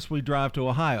it unless we drive to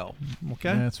Ohio.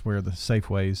 Okay? That's where the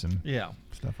Safeways and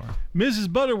stuff are.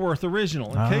 Mrs. Butterworth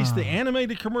Original. In case the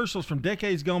animated commercials from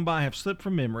decades gone by have slipped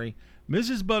from memory,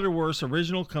 Mrs. Butterworth's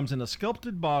Original comes in a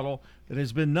sculpted bottle that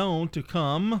has been known to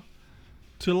come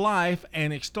to life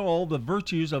and extol the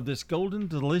virtues of this golden,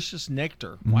 delicious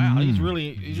nectar. Wow, he's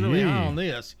really high on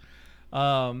this.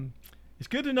 It's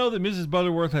good to know that Mrs.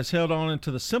 Butterworth has held on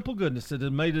to the simple goodness that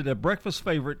has made it a breakfast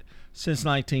favorite since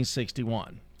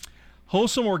 1961.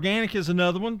 Wholesome Organic is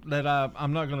another one that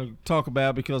I'm not going to talk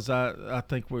about because I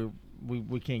think we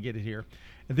can't get it here.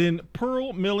 And then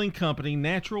Pearl Milling Company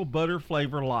Natural Butter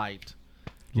Flavor Light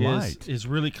is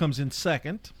really comes in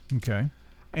second. Okay.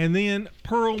 And then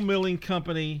Pearl Milling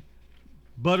Company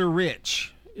Butter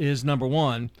Rich is number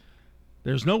one.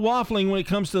 There's no waffling when it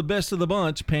comes to the best of the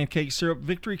bunch. Pancake syrup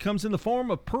victory comes in the form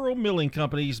of Pearl Milling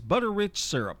Company's Butter Rich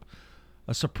syrup,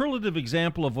 a superlative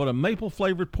example of what a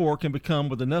maple-flavored pour can become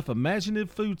with enough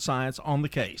imaginative food science on the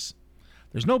case.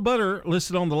 There's no butter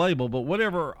listed on the label, but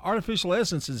whatever artificial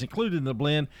essence is included in the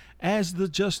blend adds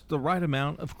just the right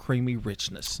amount of creamy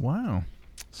richness. Wow.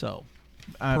 So,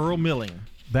 Pearl Milling.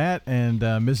 That and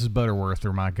Mrs. Butterworth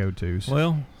are my go-tos.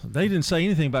 Well, they didn't say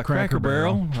anything about Cracker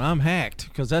Barrel. I'm hacked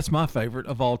because that's my favorite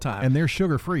of all time. And their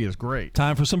sugar-free is great.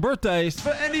 Time for some birthdays.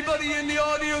 For anybody in the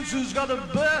audience who's got a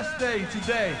birthday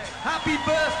today, happy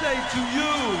birthday to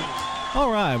you.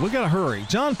 All right, we got to hurry.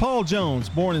 John Paul Jones,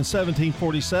 born in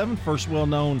 1747, first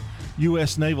well-known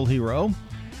U.S. naval hero.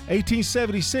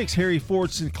 1876, Harry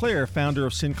Ford Sinclair, founder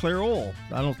of Sinclair Oil.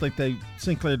 I don't think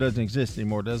Sinclair doesn't exist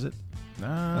anymore, does it?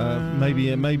 Maybe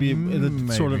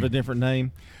sort of a different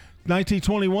name.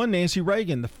 1921, Nancy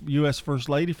Reagan, the U.S. First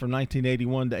Lady from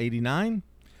 1981 to 89.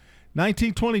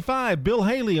 1925, Bill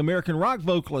Haley, American rock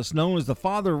vocalist, known as the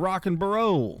father of rock and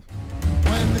roll.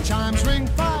 When the chimes ring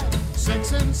 5,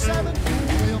 6, and 7,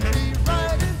 we'll be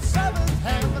right in 7th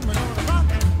heaven. We're gonna rock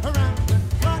around the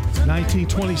clock tonight.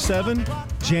 1927,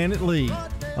 Janet Leigh,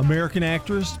 American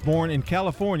actress, born in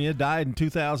California, died in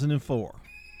 2004. Of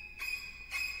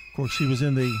course, she was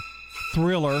in the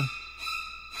thriller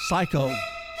Psycho,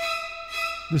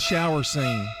 the shower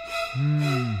scene.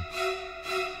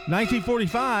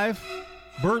 1945,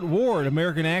 Burt Ward,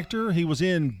 American actor. He was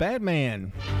in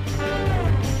Batman.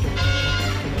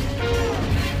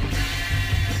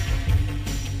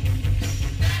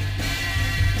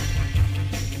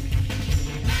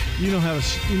 You know how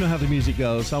the music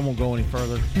goes. I won't go any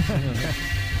further.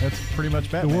 That's pretty much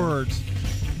Batman. The words.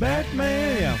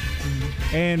 Batman, yeah.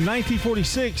 And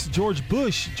 1946, George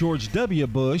W.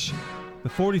 Bush, the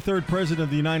 43rd President of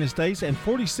the United States and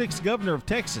 46th Governor of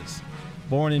Texas,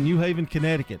 born in New Haven,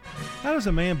 Connecticut. How does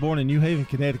a man born in New Haven,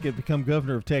 Connecticut become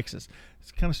Governor of Texas?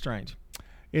 It's kind of strange.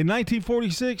 In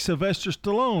 1946, Sylvester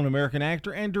Stallone, American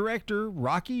actor and director,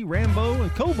 Rocky, Rambo,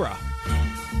 and Cobra.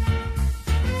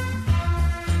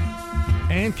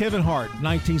 And Kevin Hart,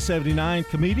 1979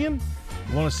 comedian.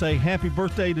 I want to say happy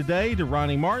birthday today to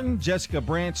Ronnie Martin, Jessica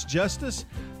Branch Justice,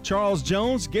 Charles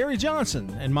Jones, Gary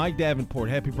Johnson, and Mike Davenport.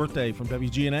 Happy birthday from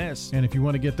WGNS. And if you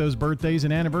want to get those birthdays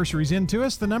and anniversaries into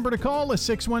us, the number to call is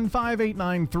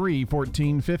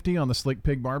 615-893-1450 on the Slick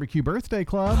Pig Barbecue Birthday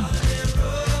Club.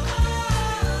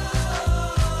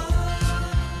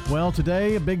 Well,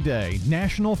 today, a big day.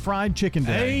 National Fried Chicken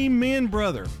Day. Amen,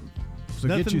 brother. So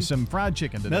get you some fried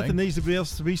chicken today. Nothing needs to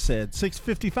be said.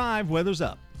 6:55, weather's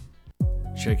up.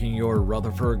 Checking your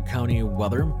Rutherford County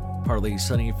weather. Partly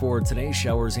sunny for today,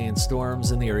 showers and storms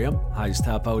in the area. Highs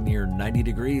top out near 90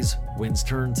 degrees. Winds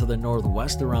turn to the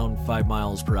northwest around 5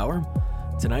 miles per hour.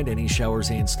 Tonight, any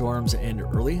showers and storms end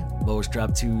early. Lows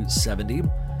drop to 70.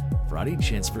 Friday,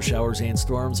 chance for showers and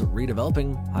storms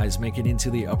redeveloping. Highs make it into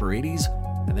the upper 80s.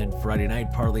 And then Friday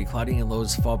night, partly cloudy and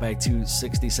lows fall back to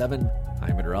 67.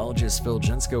 I'm meteorologist Phil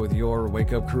Jensko with your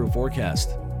Wake Up Crew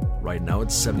forecast. Right now,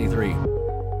 it's 73.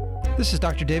 This is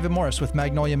Dr. David Morris with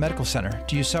Magnolia Medical Center.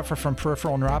 Do you suffer from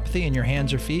peripheral neuropathy in your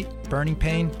hands or feet, burning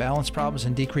pain, balance problems,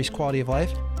 and decreased quality of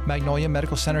life? Magnolia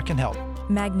Medical Center can help.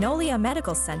 Magnolia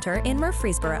Medical Center in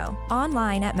Murfreesboro.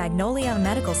 Online at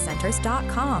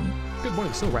magnoliamedicalcenters.com. Good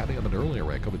morning. Still wrapping up an earlier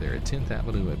wreck over there at 10th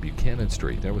Avenue and Buchanan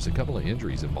Street. There was a couple of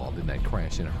injuries involved in that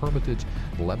crash in Hermitage.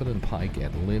 Lebanon Pike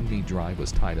and Lindy Drive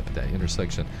was tied up at that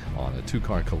intersection on a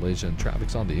two-car collision.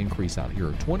 Traffic's on the increase out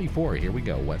here. 24, here we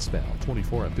go, westbound.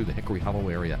 24 up through the Hickory Hollow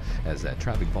area as that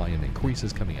traffic volume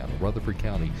increases coming out of Rutherford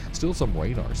County. Still some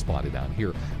radar spotted out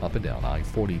here up and down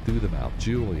I-40 through the Mount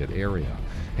Juliet area.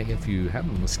 Hey, if you have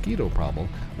a mosquito problem,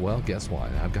 well, guess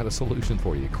what? I've got a solution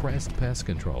for you. Crest Pest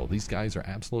Control. These guys are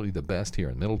absolutely the best here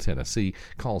in Middle Tennessee.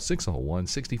 Call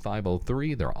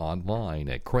 601-6503. They're online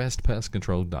at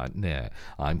crestpestcontrol.net.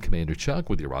 I'm Commander Chuck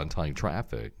with your on-time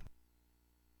traffic.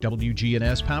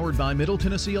 WGNS powered by Middle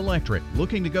Tennessee Electric.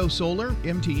 Looking to go solar?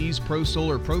 MTE's Pro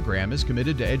Solar program is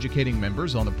committed to educating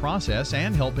members on the process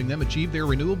and helping them achieve their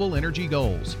renewable energy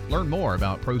goals. Learn more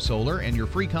about Pro Solar and your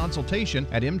free consultation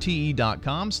at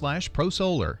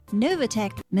mte.com/prosolar.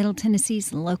 Novatech, Middle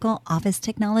Tennessee's local office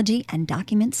technology and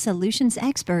document solutions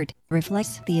expert,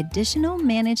 reflects the additional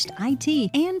managed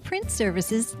IT and print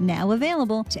services now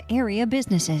available to area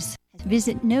businesses.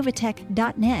 Visit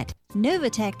Novatech.net.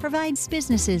 Novatech provides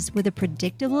businesses with a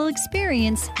predictable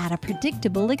experience at a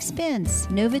predictable expense.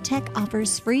 Novatech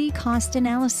offers free cost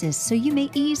analysis so you may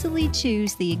easily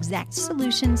choose the exact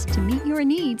solutions to meet your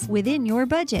needs within your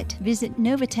budget. Visit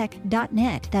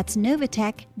Novatech.net. That's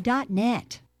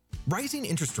Novatech.net. Rising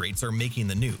interest rates are making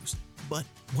the news, but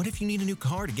what if you need a new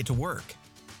car to get to work?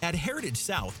 At Heritage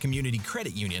South Community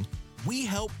Credit Union, we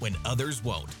help when others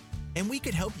won't. And we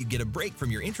could help you get a break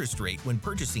from your interest rate when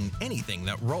purchasing anything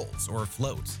that rolls or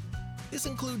floats. This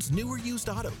includes new or used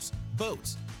autos,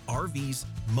 boats, RVs,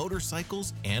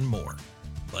 motorcycles, and more.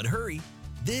 But hurry,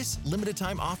 this limited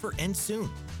time offer ends soon.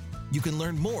 You can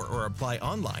learn more or apply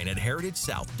online at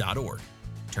heritagesouth.org.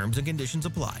 Terms and conditions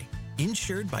apply.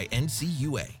 Insured by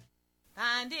NCUA.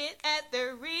 Find it at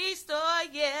the Restore,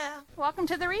 yeah. Welcome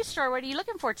to the Restore. What are you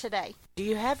looking for today? Do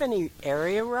you have any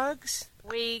area rugs?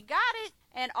 We got it.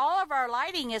 And all of our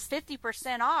lighting is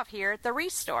 50% off here at the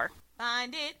Restore.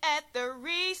 Find it at the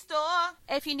Restore.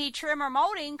 If you need trim or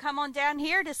molding, come on down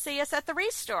here to see us at the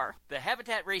Restore. The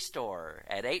Habitat Restore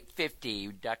at 850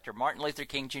 Dr. Martin Luther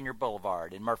King Jr.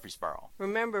 Boulevard in Murfreesboro.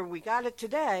 Remember, we got it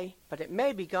today, but it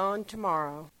may be gone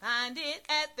tomorrow. Find it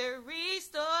at the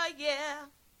Restore, yeah.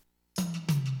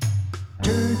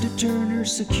 Turn to Turner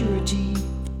Security.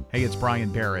 Hey, it's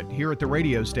Brian Barrett. Here at the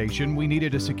radio station, we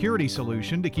needed a security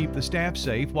solution to keep the staff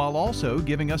safe while also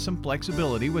giving us some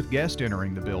flexibility with guests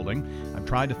entering the building. I've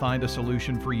tried to find a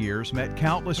solution for years, met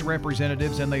countless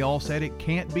representatives, and they all said it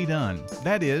can't be done.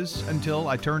 That is, until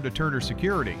I turned to Turner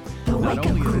Security. The Wake Up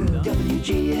Crew,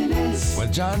 WGNS.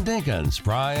 With John Dinkins,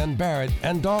 Brian Barrett,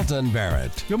 and Dalton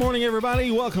Barrett. Good morning, everybody.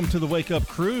 Welcome to the Wake Up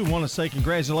Crew. We want to say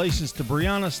congratulations to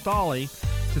Brianna Stolley,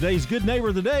 today's Good Neighbor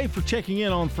of the Day, for checking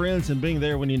in on friends and being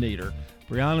there when you need her.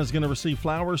 Brianna's going to receive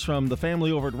flowers from the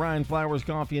family over at Ryan Flowers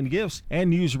Coffee and Gifts and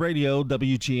News Radio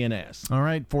WGNS. All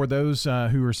right, for those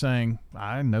who are saying,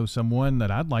 I know someone that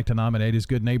I'd like to nominate as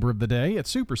Good Neighbor of the Day, it's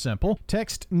super simple.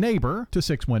 Text NEIGHBOR to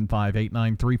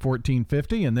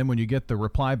 615-893-1450, and then when you get the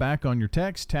reply back on your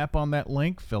text, tap on that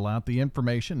link, fill out the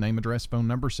information, name, address, phone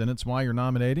number, sentence why you're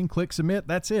nominating, click submit.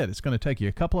 That's it. It's going to take you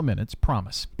a couple of minutes,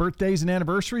 promise. Birthdays and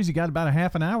anniversaries, you got about a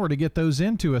half an hour to get those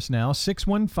into us now.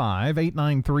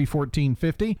 615-893-1450.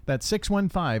 That's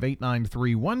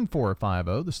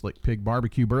 615-893-1450. The Slick Pig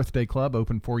Barbecue Birthday Club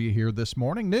open for you here this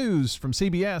morning. News from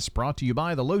CBS brought to you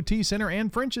by the Low T Center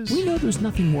and French's. We know there's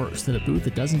nothing worse than a booth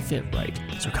that doesn't fit right.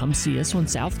 So come see us on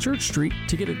South Church Street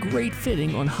to get a great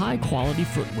fitting on high-quality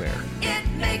footwear. It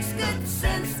makes good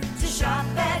sense to shop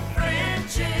at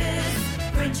French's.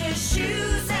 French's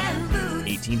Shoes and Boots.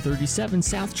 1837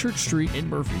 South Church Street in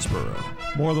Murfreesboro.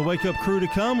 More of the Wake Up Crew to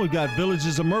come. We've got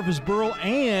Villages of Murfreesboro,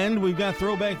 and we've got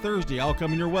Throwback Thursday all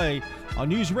coming your way on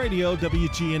News Radio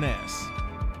WGNS.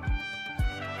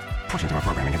 Portions of our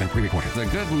programming have been pre-recorded. The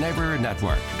Good Neighbor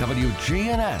Network,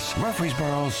 WGNS,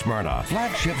 Murfreesboro, Smyrna,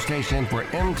 flagship station for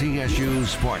MTSU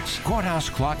Sports. Courthouse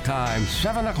clock time,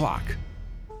 7 o'clock.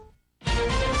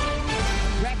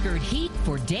 Record heat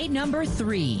for day number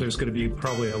 3. There's going to be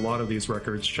probably a lot of these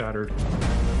records shattered.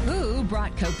 Who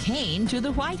brought cocaine to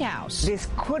the White House? This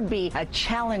could be a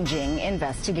challenging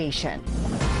investigation.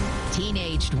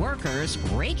 Teenaged workers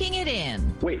breaking it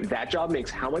in. Wait, that job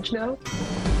makes how much now?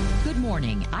 Good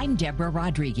morning. I'm Deborah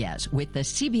Rodriguez with the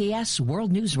CBS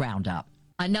World News Roundup.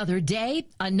 Another day,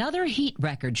 another heat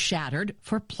record shattered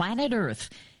for planet Earth.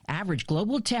 Average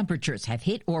global temperatures have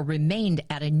hit or remained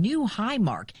at a new high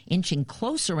mark, inching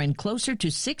closer and closer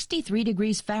to 63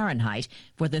 degrees Fahrenheit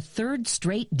for the third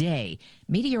straight day.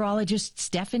 Meteorologist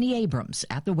Stephanie Abrams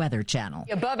at the Weather Channel.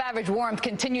 Above average warmth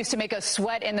continues to make us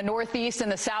sweat in the Northeast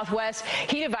and the Southwest.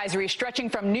 Heat advisory stretching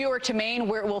from New York to Maine,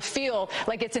 where it will feel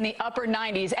like it's in the upper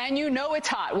 90s. And you know it's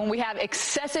hot when we have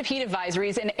excessive heat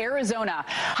advisories in Arizona.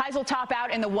 Highs will top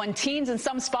out in the 110s in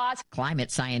some spots. Climate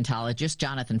scientologist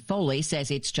Jonathan Foley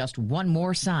says it's just one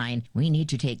more sign we need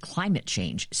to take climate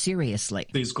change seriously.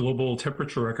 These global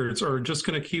temperature records are just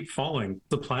going to keep falling.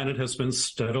 The planet has been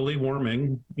steadily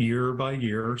warming year by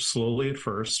year, slowly at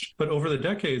first. But over the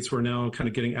decades, we're now kind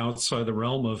of getting outside the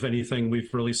realm of anything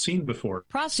we've really seen before.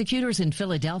 Prosecutors in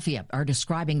Philadelphia are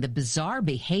describing the bizarre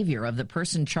behavior of the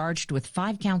person charged with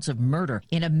 5 counts of murder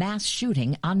in a mass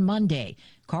shooting on Monday.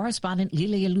 Correspondent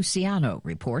Lilia Luciano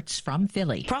reports from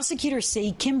Philly. Prosecutors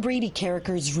say Kim Brady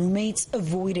Carricker's roommates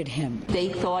avoided him. They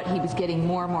thought he was getting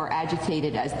more and more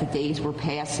agitated as the days were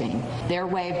passing. Their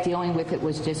way of dealing with it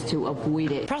was just to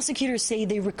avoid it. Prosecutors say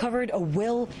they recovered a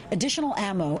will, additional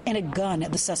ammo, and a gun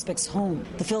at the suspect's home.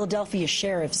 The Philadelphia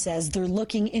sheriff says they're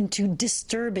looking into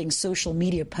disturbing social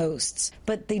media posts,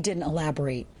 but they didn't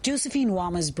elaborate. Josephine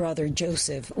Wama's brother,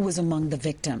 Joseph, was among the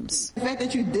victims. The fact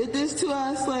that you did this to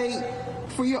us,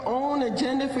 for your own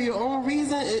agenda, for your own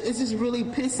reason, it's just really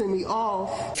pissing me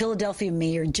off. Philadelphia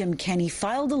Mayor Jim Kenney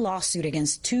filed a lawsuit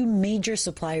against 2 major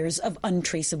suppliers of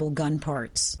untraceable gun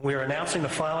parts. We are announcing the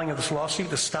filing of this lawsuit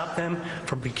to stop them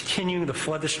from continuing to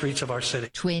flood the streets of our city.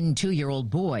 Twin 2-year-old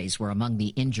boys were among the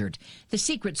injured. The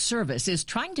Secret Service is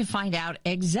trying to find out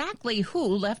exactly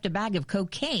who left a bag of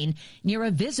cocaine near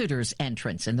a visitor's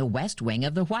entrance in the west wing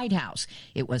of the White House.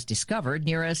 It was discovered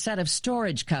near a set of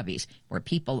storage cubbies where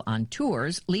people on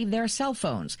tours leave their cell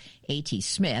phones. A.T.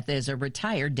 Smith is a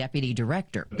retired deputy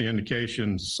director. The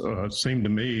indications seem to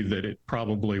me that it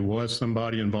probably was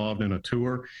somebody involved in a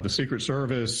tour. The Secret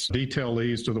Service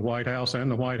detailees to the White House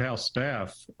and the White House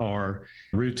staff are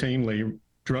routinely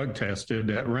drug tested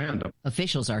at random.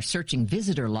 Officials are searching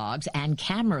visitor logs and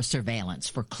camera surveillance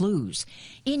for clues.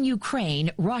 In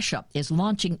Ukraine, Russia is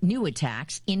launching new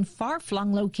attacks in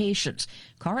far-flung locations.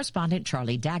 Correspondent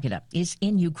Charlie D'Agata is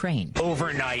in Ukraine.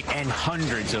 Overnight and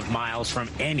hundreds of miles from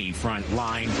any front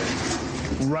line,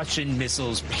 Russian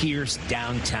missiles pierced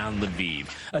downtown Lviv,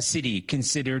 a city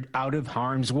considered out of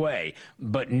harm's way,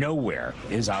 but nowhere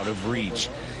is out of reach.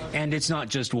 And it's not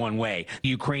just one way.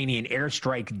 Ukrainian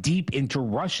airstrike deep into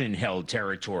Russian-held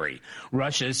territory.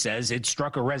 Russia says it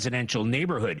struck a residential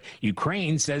neighborhood.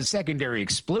 Ukraine says secondary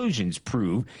explosions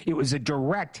prove it was a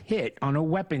direct hit on a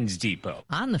weapons depot.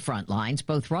 On the front lines,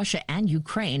 both Russia and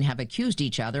Ukraine have accused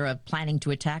each other of planning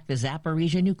to attack the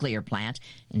Zaporizhia nuclear plant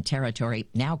in territory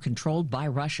now controlled by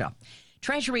Russia.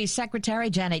 Treasury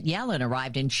Secretary Janet Yellen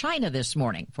arrived in China this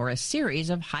morning for a series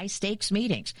of high-stakes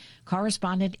meetings.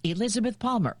 Correspondent Elizabeth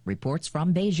Palmer reports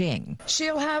from Beijing.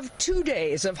 She'll have 2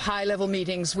 days of high-level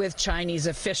meetings with Chinese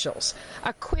officials.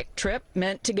 A quick trip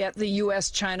meant to get the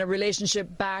U.S.-China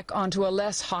relationship back onto a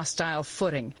less hostile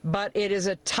footing. But it is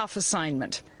a tough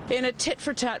assignment. In a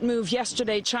tit-for-tat move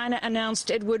yesterday, China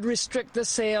announced it would restrict the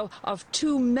sale of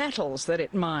 2 metals that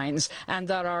it mines and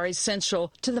that are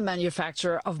essential to the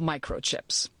manufacture of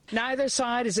microchips. Neither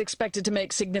side is expected to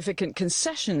make significant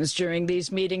concessions during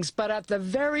these meetings, but at the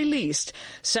very least,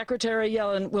 Secretary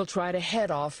Yellen will try to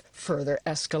head off further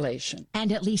escalation.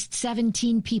 And at least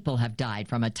 17 people have died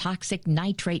from a toxic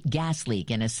nitrate gas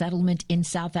leak in a settlement in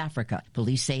South Africa.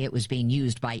 Police say it was being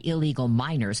used by illegal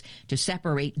miners to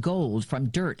separate gold from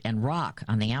dirt and rock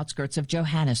on the outskirts of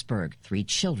Johannesburg. 3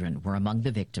 children were among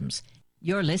the victims.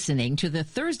 You're listening to the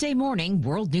Thursday Morning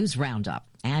World News Roundup,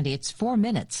 and it's 4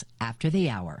 minutes after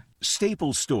the hour.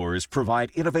 Staples stores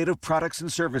provide innovative products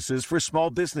and services for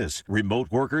small business, remote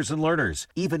workers and learners,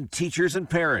 even teachers and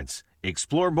parents.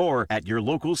 Explore more at your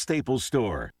local Staples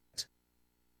store.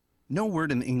 No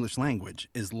word in the English language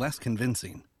is less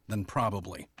convincing than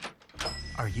probably.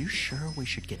 Are you sure we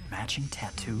should get matching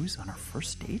tattoos on our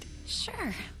first date?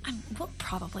 Sure. We'll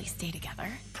probably stay together.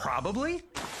 Probably?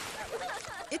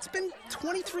 It's been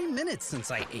 23 minutes since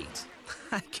I ate.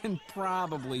 I can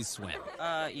probably swim.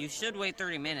 You should wait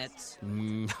 30 minutes.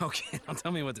 Okay, now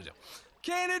tell me what to do.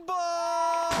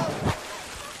 Cannonball!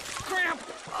 Cramp!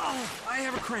 Oh, I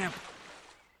have a cramp.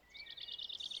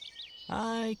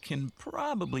 I can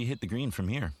probably hit the green from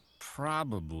here.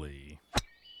 Probably.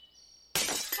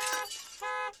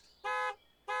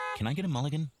 Can I get a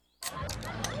mulligan?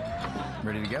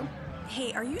 Ready to go?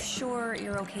 Hey, are you sure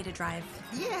you're okay to drive?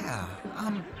 Yeah,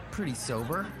 I'm pretty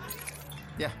sober.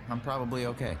 Yeah, I'm probably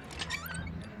okay.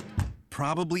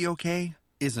 Probably okay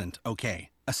isn't okay.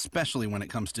 especially when it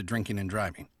comes to drinking and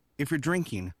driving. If you're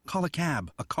drinking, call a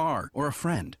cab, a car, or a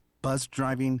friend. Buzzed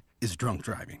driving is drunk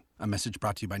driving. A message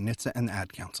brought to you by NHTSA and the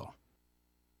Ad Council.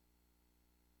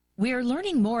 We're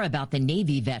learning more about the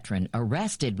Navy veteran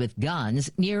arrested with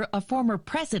guns near a former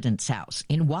president's house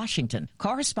in Washington.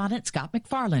 Correspondent Scott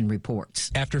McFarland reports.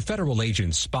 After federal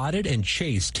agents spotted and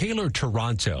chased Taylor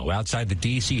Taranto outside the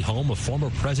D.C. home of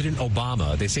former President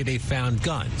Obama, they say they found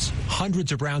guns,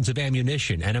 hundreds of rounds of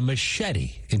ammunition, and a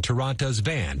machete in Taranto's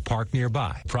van parked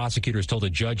nearby. Prosecutors told a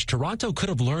judge Taranto could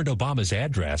have learned Obama's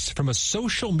address from a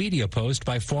social media post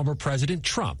by former President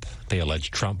Trump. They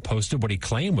allege Trump posted what he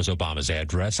claimed was Obama's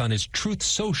address on his Truth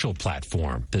Social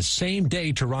platform the same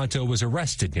day Taranto was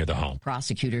arrested near the home.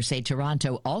 Prosecutors say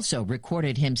Taranto also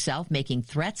recorded himself making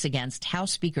threats against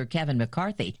House Speaker Kevin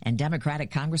McCarthy and Democratic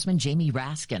Congressman Jamie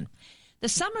Raskin. The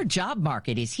summer job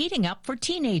market is heating up for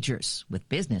teenagers, with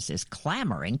businesses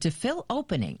clamoring to fill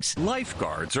openings.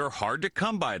 Lifeguards are hard to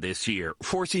come by this year,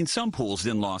 forcing some pools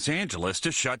in Los Angeles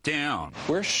to shut down.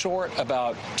 We're short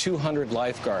about 200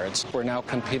 lifeguards. We're now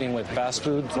competing with fast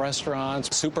food restaurants,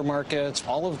 supermarkets.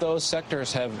 All of those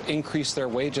sectors have increased their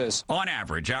wages. On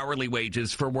average, hourly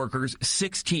wages for workers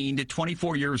 16 to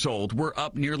 24 years old were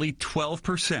up nearly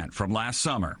 12% from last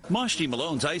summer. Mashti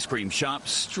Malone's ice cream shop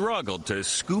struggled to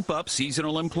scoop up seasonal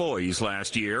employees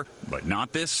last year, but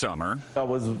not this summer. I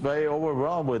was very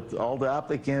overwhelmed with all the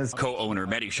applicants. Co-owner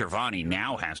Mehdi Shervani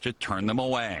now has to turn them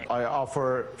away. I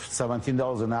offer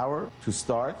 $17 an hour to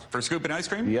start. For scooping ice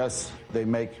cream? Yes, they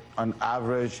make on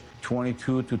average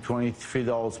 $22 to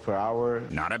 $23 per hour.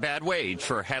 Not a bad wage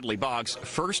for Hadley Boggs'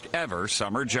 first ever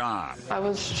summer job. I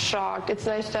was shocked. It's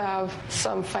nice to have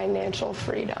some financial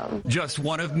freedom. Just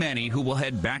one of many who will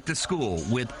head back to school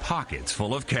with pockets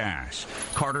full of cash.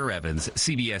 Carter Evans,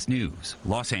 CBS News,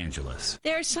 Los Angeles.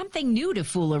 There's something new to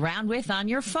fool around with on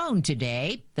your phone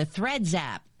today. The Threads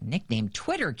app, nicknamed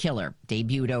Twitter Killer,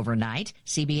 debuted overnight.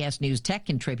 CBS News tech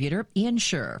contributor Ian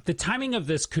Scher. The timing of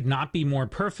this could not be more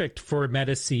perfect for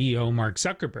Meta CEO Mark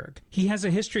Zuckerberg. He has a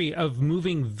history of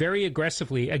moving very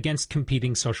aggressively against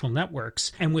competing social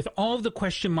networks. And with all of the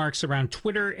question marks around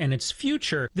Twitter and its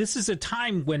future, this is a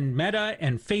time when Meta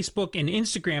and Facebook and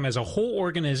Instagram as a whole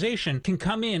organization can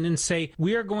come in and say,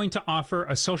 we are going to offer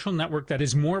a social network that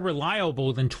is more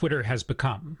reliable than Twitter has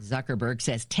become. Zuckerberg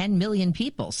says 10 million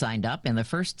people signed up in the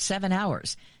first 7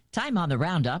 hours. Time on the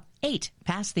roundup, 8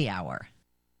 past the hour.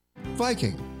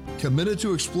 Viking, committed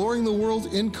to exploring the world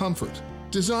in comfort,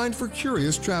 designed for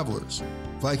curious travelers.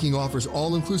 Viking offers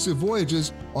all-inclusive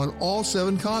voyages on all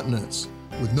 7 continents,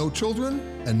 with no children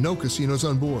and no casinos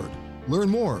on board. Learn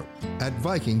more at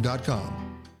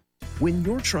Viking.com. When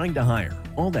you're trying to hire,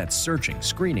 all that searching,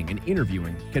 screening, and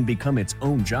interviewing can become its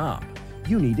own job.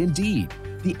 You need Indeed,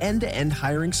 the end-to-end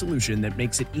hiring solution that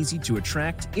makes it easy to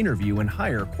attract, interview, and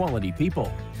hire quality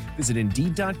people. Visit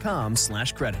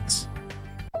Indeed.com/credits.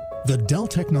 The Dell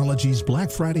Technologies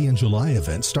Black Friday and July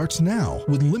event starts now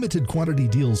with limited quantity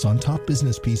deals on top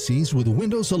business PCs with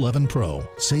Windows 11 Pro.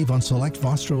 Save on select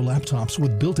Vostro laptops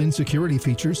with built-in security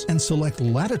features and select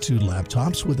Latitude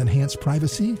laptops with enhanced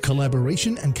privacy,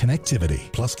 collaboration, and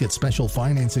connectivity. Plus, get special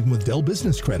financing with Dell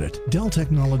Business Credit. Dell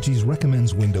Technologies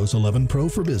recommends Windows 11 Pro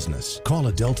for business. Call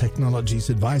a Dell Technologies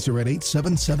advisor at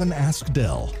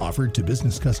 877-ASK-DELL. Offered to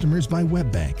business customers by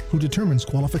WebBank, who determines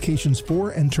qualifications for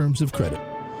and terms of credit.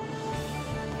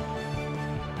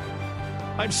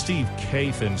 I'm Steve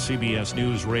Kathan, CBS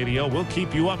News Radio. We'll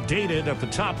keep you updated at the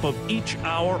top of each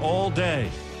hour all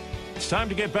day. It's time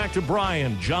to get back to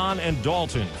Brian, John, and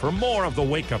Dalton for more of the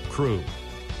Wake Up Crew.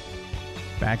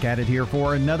 Back at it here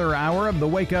for another hour of the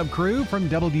Wake Up Crew from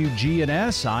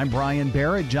WGNS. I'm Brian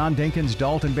Barrett, John Dinkins,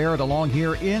 Dalton Barrett along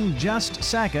here in just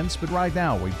seconds. But right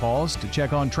now we pause to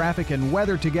check on traffic and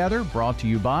weather together, brought to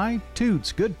you by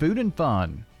Toots Good Food and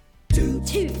Fun.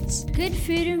 Toots, good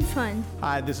food and fun.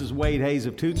 Hi, this is Wade Hayes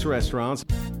of Toots Restaurants.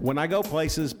 When I go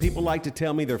places, people like to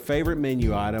tell me their favorite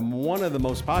menu item. One of the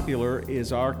most popular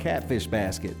is our catfish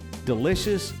basket.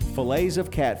 Delicious fillets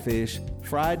of catfish,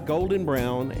 fried golden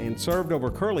brown and served over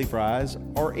curly fries,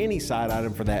 or any side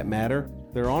item for that matter.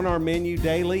 They're on our menu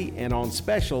daily and on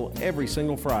special every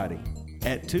single Friday.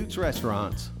 At Toots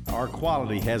Restaurants, our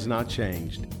quality has not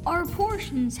changed. Our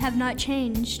portions have not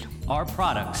changed. Our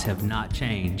products have not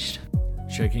changed.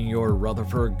 Checking your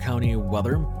Rutherford County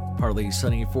weather. Partly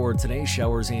sunny for today,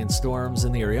 showers and storms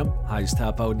in the area. Highs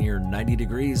top out near 90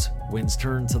 degrees. Winds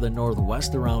turn to the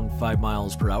northwest around 5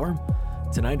 miles per hour.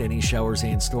 Tonight, any showers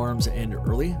and storms end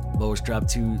early. Lows drop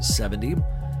to 70.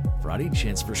 Friday,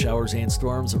 chance for showers and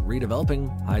storms redeveloping.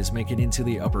 Highs make it into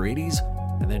the upper 80s.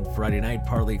 And then Friday night,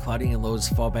 partly cloudy and lows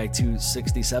fall back to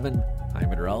 67. I'm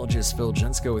meteorologist Phil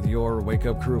Jensko with your Wake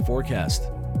Up Crew forecast.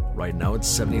 Right now it's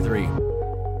 73.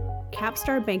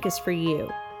 Capstar Bank is for you.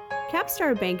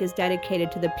 Capstar Bank is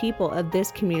dedicated to the people of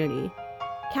this community.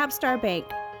 Capstar Bank,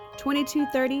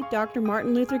 2230 Dr.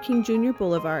 Martin Luther King Jr.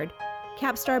 Boulevard,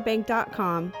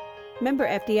 capstarbank.com. Member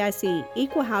FDIC,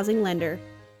 Equal Housing Lender.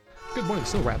 Good morning.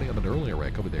 Still wrapping up an earlier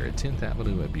wreck over there at 10th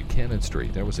Avenue and Buchanan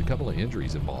Street. There was a couple of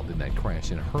injuries involved in that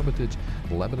crash in Hermitage.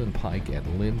 Lebanon Pike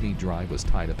and Lindy Drive was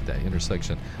tied up at that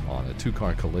intersection on a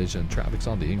two-car collision. Traffic's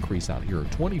on the increase out here.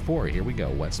 24, here we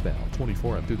go, westbound.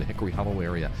 24 up through the Hickory Hollow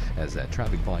area as that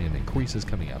traffic volume increases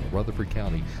coming out of Rutherford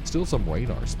County. Still some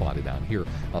radar spotted out here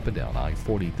up and down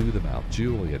I-40 through the Mount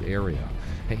Juliet area.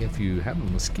 Hey, if you have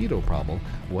a mosquito problem,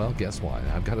 well, guess what?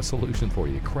 I've got a solution for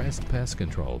you. Crest Pest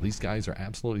Control. These guys are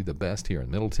absolutely the best here in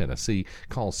Middle Tennessee.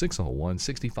 Call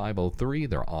 601-6503.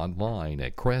 They're online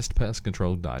at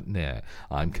crestpestcontrol.net.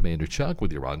 I'm Commander Chuck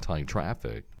with your on-time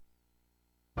traffic.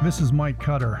 This is Mike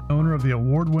Cutter, owner of the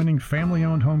award-winning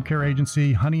family-owned home care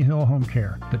agency, Honey Hill Home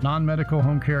Care, the non-medical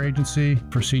home care agency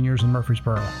for seniors in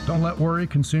Murfreesboro. Don't let worry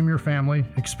consume your family.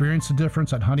 Experience the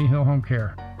difference at Honey Hill Home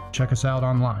Care. Check us out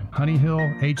online,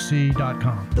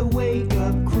 honeyhillhc.com. The Wake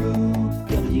Up Crew,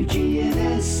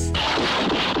 WGNS.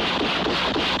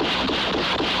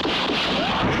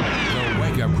 The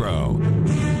Wake Up Crew.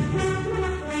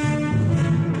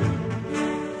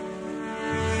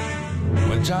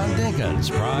 With John Dinkins,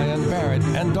 Brian Barrett,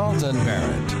 and Dalton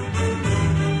Barrett.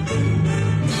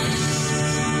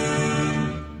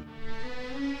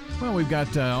 Well, we've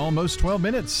got almost 12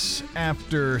 minutes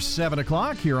after 7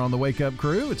 o'clock here on the Wake Up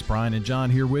Crew. It's Brian and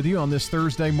John here with you on this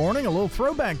Thursday morning. A little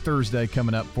Throwback Thursday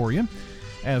coming up for you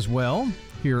as well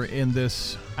here in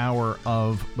this hour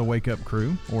of the Wake Up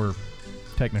Crew, or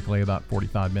technically about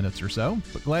 45 minutes or so.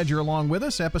 But glad you're along with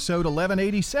us. Episode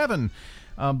 1187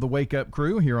 of the Wake Up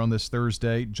Crew here on this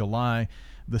Thursday, July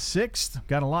the 6th.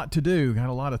 Got a lot to do. Got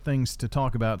a lot of things to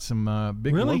talk about. Some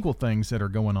big local things that are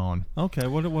going on. Okay,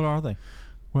 what are they?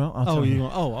 Well, I'll tell you.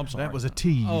 Oh, I'm sorry. That was a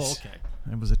tease. Oh, okay.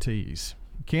 That was a tease.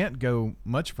 Can't go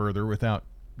much further without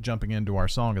jumping into our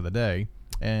song of the day.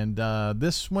 And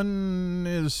this one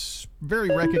is very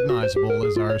recognizable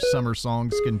as our summer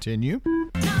songs continue.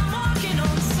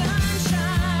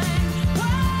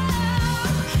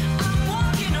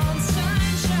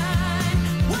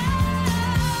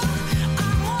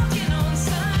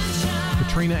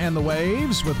 Katrina and the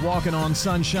Waves with Walking on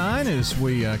Sunshine as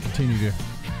we continue to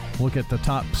look at the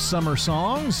top summer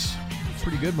songs.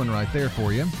 Pretty good one right there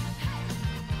for you.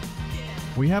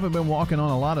 We haven't been walking on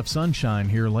a lot of sunshine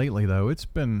here lately, though. It's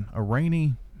been a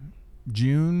rainy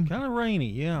June. Kind of rainy,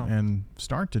 yeah. And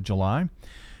start to July.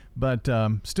 But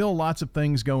still lots of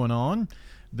things going on.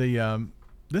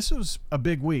 This was a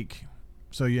big week.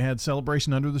 So you had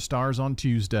Celebration Under the Stars on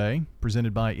Tuesday,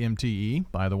 presented by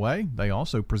MTE. By the way, they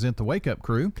also present the Wake Up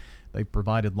Crew. They've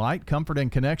provided light, comfort,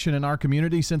 and connection in our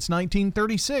community since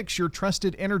 1936. Your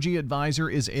trusted energy advisor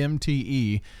is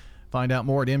MTE. Find out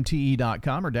more at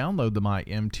MTE.com or download the My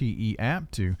MTE app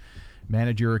to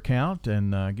manage your account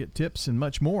and get tips and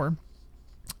much more.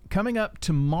 Coming up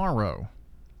tomorrow,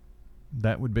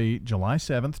 that would be July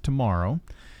 7th tomorrow,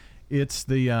 it's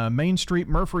the Main Street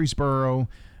Murfreesboro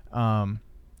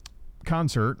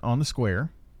concert on the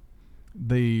square.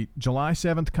 The July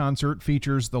 7th concert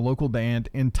features the local band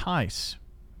Entice.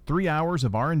 3 hours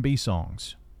of R&B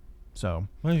songs. So,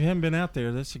 well, if you haven't been out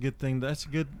there, that's a good thing. That's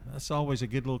always a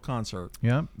good little concert.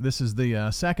 Yeah, this is the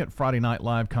second Friday Night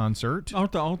Live concert.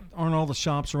 Aren't all the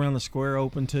shops around the square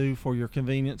open too for your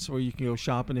convenience, where you can go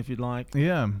shopping if you'd like?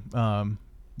 Yeah,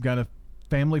 got a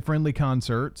family-friendly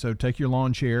concert, so take your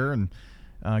lawn chair and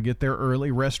get there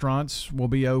early. Restaurants will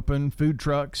be open, food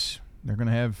trucks. They're going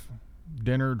to have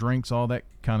dinner, drinks, all that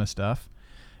kind of stuff.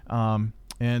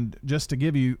 And just to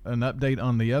give you an update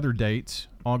on the other dates,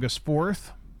 August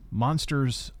 4th,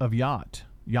 Monsters of Yacht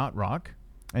Rock,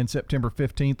 and September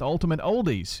 15th, Ultimate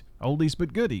Oldies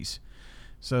but Goodies.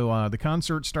 So the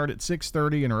concerts start at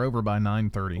 6:30 and are over by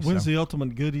 9:30. When's the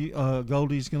Ultimate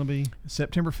Goldies going to be?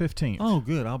 September 15th. Oh,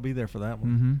 good. I'll be there for that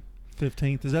one.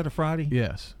 15th. Is that a Friday?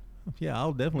 Yes. Yeah,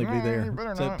 I'll definitely be there.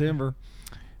 September.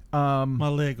 My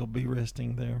leg will be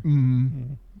resting there.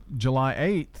 July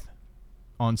 8th,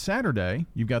 on Saturday,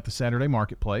 you've got the Saturday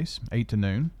Marketplace, 8 to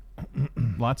noon.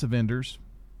 Lots of vendors,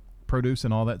 produce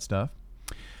and all that stuff.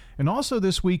 And also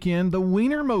this weekend, the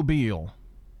Wienermobile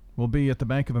will be at the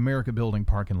Bank of America building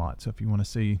parking lot. So if you want to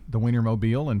see the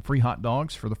Wienermobile and free hot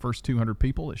dogs for the first 200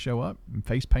 people that show up, and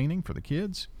face painting for the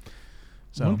kids.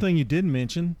 So one thing you did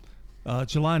mention,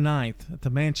 July 9th at the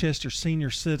Manchester Senior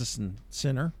Citizen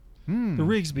Center, The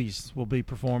Rigsbys will be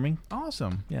performing.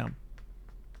 Awesome. Yeah.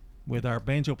 With our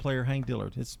banjo player, Hank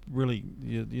Dillard. It's really,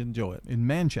 you enjoy it. In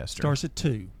Manchester. Starts at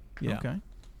 2. Yeah. Okay.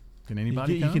 Can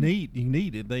anybody come? You can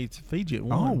eat it. They feed you at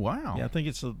 1. Oh, wow. Yeah, I think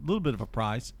it's a little bit of a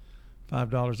price,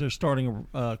 $5. They're starting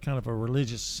a kind of a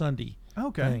religious Sunday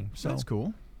thing. So that's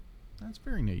cool. That's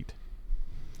very neat.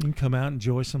 You can come out and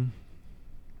enjoy some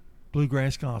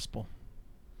bluegrass gospel.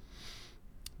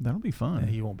 That'll be fun.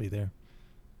 Yeah, you won't be there.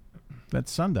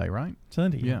 That's Sunday, right?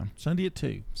 Sunday. Yeah. Sunday at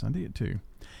 2. Sunday at 2.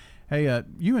 Hey,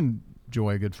 you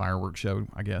enjoy a good fireworks show,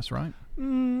 I guess, right?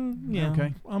 Yeah.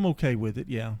 Okay. I'm okay with it,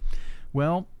 yeah.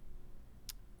 Well,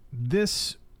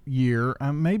 this year,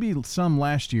 maybe some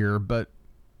last year, but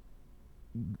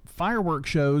fireworks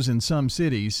shows in some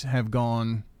cities have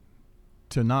gone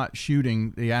to not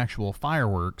shooting the actual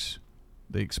fireworks,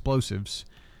 the explosives,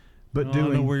 but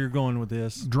doing I know where you're going with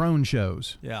this. Drone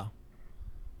shows. Yeah.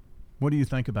 What do you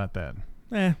think about that?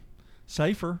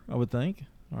 Safer, I would think,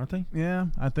 aren't they? Yeah,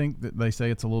 I think that they say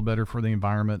it's a little better for the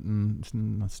environment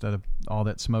and instead of all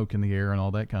that smoke in the air and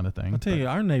all that kind of thing. I'll tell you,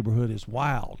 our neighborhood is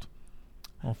wild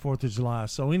on 4th of July.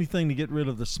 So anything to get rid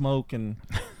of the smoke and,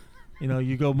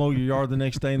 you go mow your yard the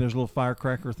next day and there's little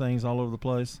firecracker things all over the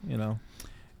place,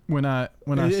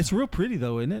 It's real pretty,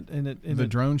 though, isn't it? And the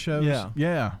drone shows?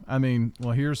 Yeah. I mean,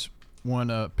 well, here's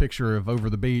one picture of over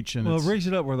the beach. And it's raise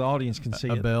it up where the audience can see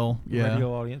it. A bell. Yeah.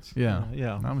 Radio audience. Yeah.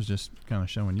 Yeah. I was just kind of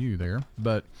showing you there.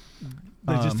 But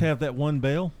they just have that one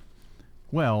bell?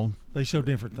 Well, they show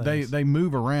different things. They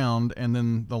move around and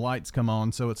then the lights come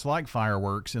on, so it's like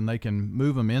fireworks, and they can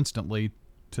move them instantly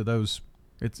to those.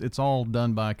 It's all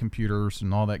done by computers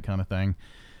and all that kind of thing.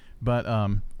 But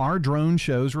our drone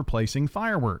shows replacing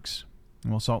fireworks.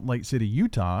 Well, Salt Lake City,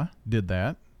 Utah did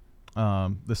that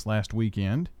this last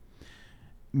weekend.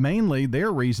 Mainly,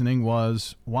 their reasoning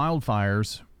was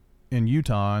wildfires in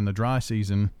Utah in the dry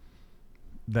season.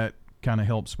 That kind of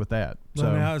helps with that.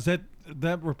 So now, is that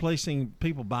replacing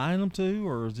people buying them too,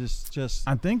 or is this just?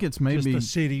 I think it's maybe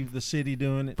just the city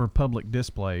doing it for public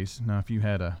displays. Now, if you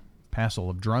had a passel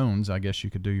of drones, I guess you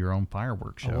could do your own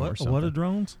fireworks show or something. What are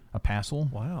drones? A passel.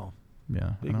 Wow.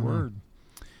 Yeah. Big word.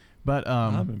 But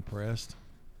I'm impressed.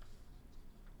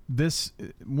 This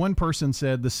one person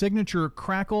said the signature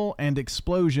crackle and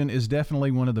explosion is definitely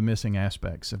one of the missing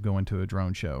aspects of going to a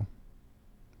drone show.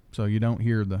 So you don't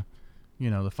hear the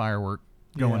firework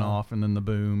going off and then the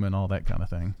boom and all that kind of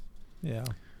thing. Yeah.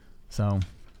 So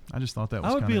I just thought that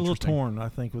was I would kind of be a little interesting. torn, I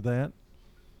think, with that.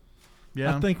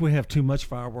 Yeah. I think we have too much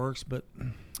fireworks, but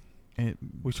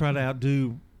we try to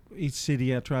outdo each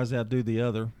city tries to outdo the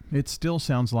other. It still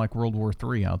sounds like World War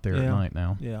III out there at night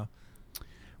now. Yeah.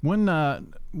 One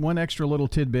extra little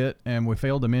tidbit, and we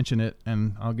failed to mention it,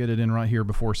 and I'll get it in right here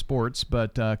before sports,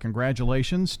 but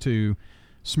congratulations to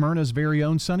Smyrna's very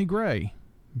own Sonny Gray.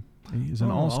 He's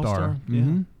an all-star. All-star.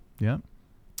 Mm-hmm. Yeah.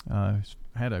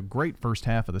 Had a great first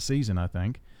half of the season, I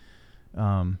think.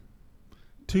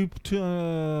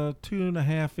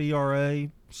 2.5 ERA,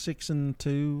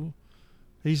 6-2.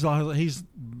 He's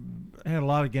had a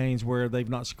lot of games where they've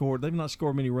not scored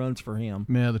many runs for him.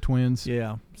 Yeah, the Twins.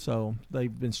 Yeah, so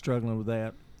they've been struggling with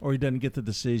that, or he doesn't get the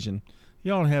decision.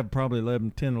 He ought to have probably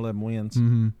 10, 11 wins.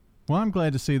 Mm-hmm. Well, I'm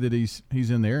glad to see that he's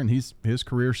in there, and his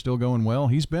career's still going well.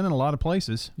 He's been in a lot of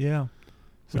places. Yeah.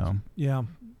 So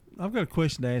I've got a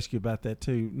question to ask you about that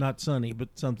too. Not Sonny, but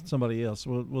somebody else.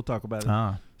 We'll talk about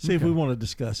it. See if we want to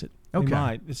discuss it. Okay. We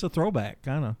might. It's a throwback,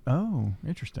 kind of. Oh,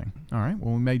 interesting. All right.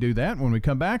 Well, we may do that. When we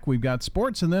come back, we've got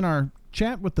sports and then our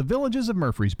chat with the Villages of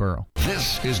Murfreesboro.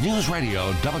 This is News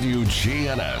Radio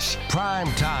WGNS Prime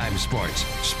Time Sports.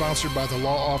 Sponsored by the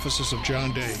law offices of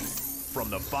John Day. From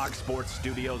the Fox Sports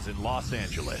Studios in Los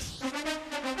Angeles,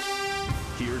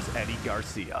 here's Eddie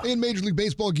Garcia. In Major League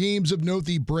Baseball games of note,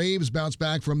 the Braves bounce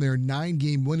back from their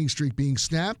 9-game winning streak being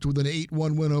snapped with an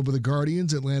 8-1 win over the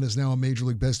Guardians. Atlanta is now a Major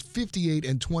League best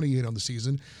 58-28 on the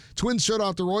season. Twins shut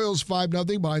out the Royals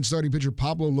 5-0 behind starting pitcher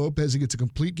Pablo Lopez. He gets a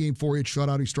complete Game 4-8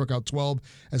 shutout. He struck out 12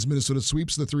 as Minnesota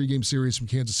sweeps the 3-game series from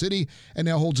Kansas City and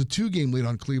now holds a 2-game lead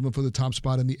on Cleveland for the top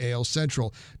spot in the AL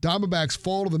Central. Diamondbacks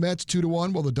fall to the Mets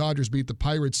 2-1 while the Dodgers beat the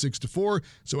Pirates 6-4.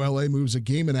 So LA moves a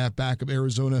game and a half back of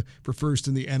Arizona for first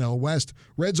in the NL West.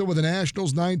 Reds over the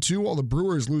Nationals 9-2 while the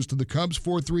Brewers lose to the Cubs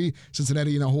 4-3.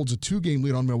 Cincinnati now holds a 2-game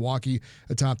lead on Milwaukee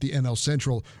atop the NL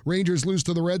Central. Rangers lose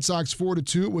to the Red Sox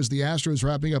 4-2. It was the Astros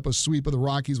wrapping up a sweep of the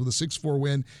Rockies with a 6-4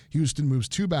 win. Houston moves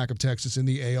 2 back of Texas in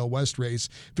the AL West race.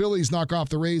 Phillies knock off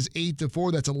the Rays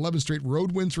 8-4. That's 11 straight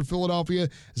road wins for Philadelphia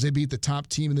as they beat the top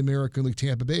team in the American League,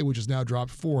 Tampa Bay, which has now dropped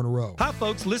 4 in a row. Hi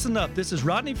folks, listen up. This is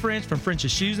Rodney French from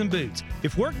French's Shoes and Boots.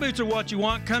 If work boots are what you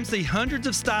want, come see hundreds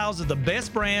of styles of the best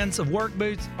best brands of work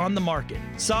boots on the market.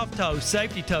 Soft toe,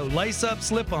 safety toe, lace-up,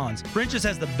 slip-ons. French's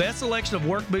has the best selection of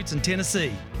work boots in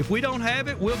Tennessee. If we don't have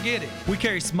it, we'll get it. We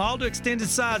carry small to extended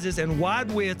sizes and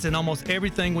wide widths in almost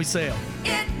everything we sell.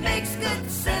 It makes good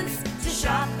sense to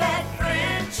shop at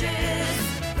French's.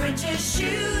 French's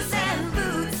shoes and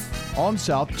boots. On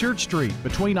South Church Street,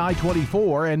 between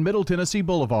I-24 and Middle Tennessee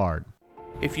Boulevard.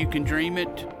 If you can dream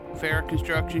it, Farrah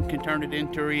Construction can turn it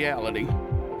into reality.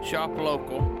 Shop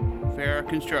local, Farrah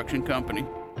Construction Company.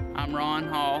 I'm Ron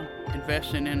Hall.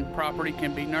 Investing in property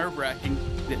can be nerve-wracking.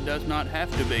 It does not have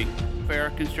to be.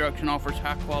 Farrah Construction offers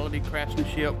high-quality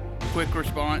craftsmanship, quick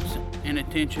response, and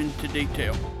attention to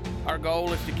detail. Our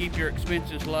goal is to keep your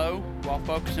expenses low while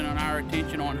focusing on our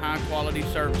attention on high-quality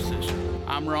services.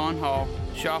 I'm Ron Hall.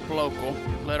 Shop local.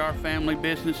 Let our family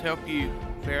business help you.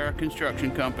 Farrah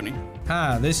Construction Company.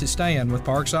 Hi, this is Stan with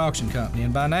Parks Auction Company,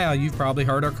 and by now you've probably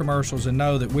heard our commercials and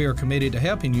know that we are committed to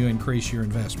helping you increase your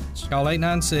investments. Call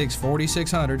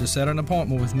 896-4600 to set an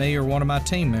appointment with me or one of my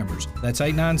team members. That's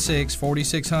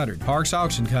 896-4600. Parks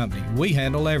Auction Company. We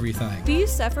handle everything. Do you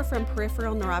suffer from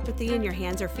peripheral neuropathy in your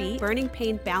hands or feet, burning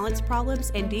pain, balance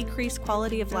problems, and decreased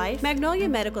quality of life? Magnolia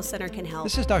Medical Center can help.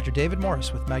 This is Dr. David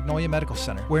Morris with Magnolia Medical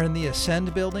Center. We're in the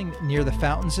Ascend building near the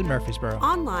fountains in Murfreesboro.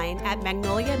 Online at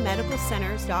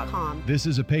magnoliamedicalcenters.com. This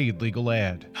is a paid legal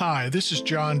ad. Hi, this is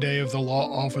John Day of the Law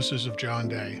Offices of John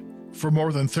Day. For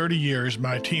more than 30 years,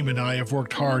 my team and I have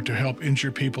worked hard to help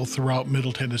injured people throughout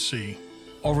Middle Tennessee.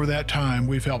 Over that time,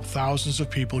 we've helped thousands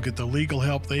of people get the legal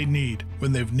help they need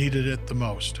when they've needed it the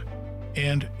most.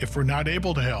 And if we're not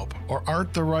able to help or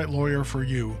aren't the right lawyer for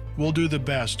you, we'll do the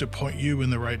best to point you in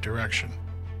the right direction.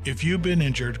 If you've been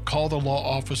injured, call the Law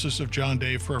Offices of John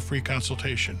Day for a free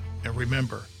consultation. And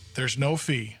remember, there's no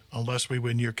fee unless we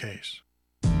win your case.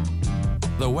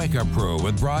 The Wake Up Crew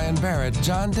with Brian Barrett,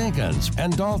 John Dinkins,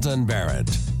 and Dalton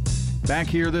Barrett. Back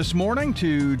here this morning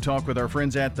to talk with our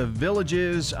friends at the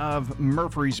Villages of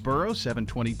Murfreesboro,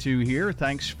 722 here.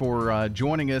 Thanks for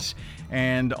joining us,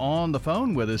 and on the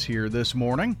phone with us here this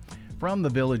morning from the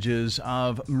Villages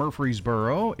of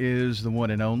Murfreesboro is the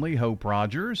one and only Hope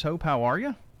Rogers. Hope, how are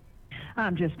you?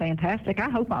 I'm just fantastic. I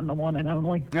hope I'm the one and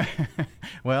only.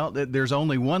 Well, there's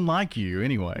only one like you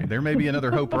anyway. There may be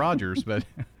another Hope Rogers, but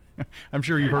I'm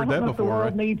sure you've heard that before. The world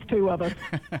right? needs two of us.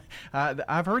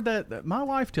 I've heard that. My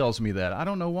wife tells me that. I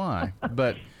don't know why,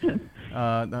 but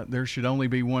there should only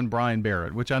be one Brian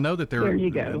Barrett, which I know that there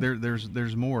you go.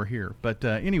 There's more here. But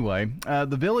anyway,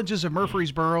 the Villages of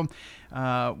Murfreesboro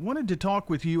wanted to talk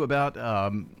with you about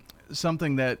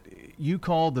something that you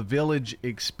call the Village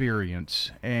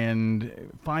Experience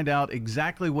and find out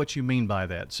exactly what you mean by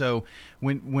that. So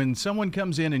when someone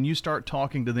comes in and you start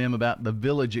talking to them about the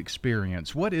Village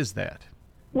Experience, what is that?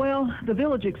 Well, the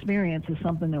Village Experience is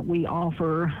something that we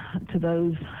offer to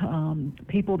those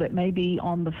people that may be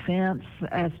on the fence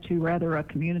as to whether a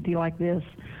community like this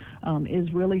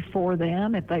is really for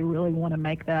them, if they really want to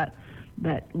make that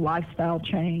lifestyle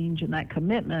change and that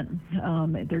commitment.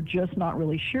 They're just not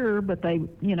really sure, but they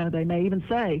may even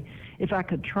say, if I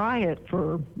could try it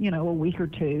for, a week or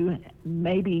two,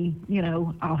 maybe,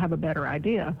 I'll have a better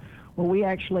idea. Well, we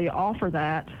actually offer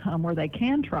that where they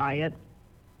can try it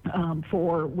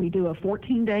we do a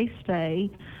 14-day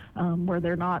stay where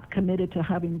they're not committed to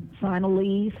having sign a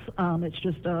lease. It's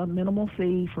just a minimal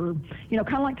fee for,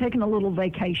 kind of like taking a little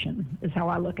vacation is how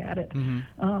I look at it.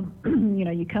 Mm-hmm.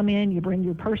 You come in, you bring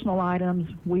your personal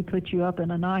items. We put you up in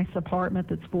a nice apartment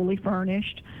that's fully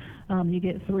furnished. You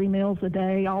get 3 meals a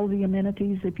day. All the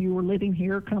amenities, if you were living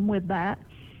here, come with that.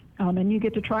 And you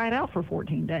get to try it out for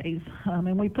 14 days.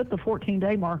 And we put the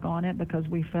 14-day mark on it because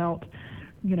we felt,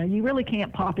 you really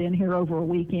can't pop in here over a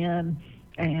weekend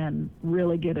and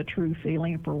really get a true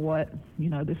feeling for what,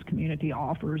 this community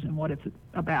offers and what it's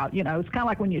about. It's kind of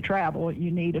like when you travel,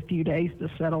 you need a few days to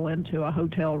settle into a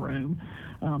hotel room.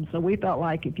 So we felt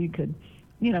like if you could,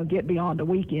 get beyond a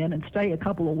weekend and stay a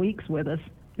couple of weeks with us,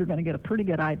 you're going to get a pretty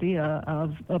good idea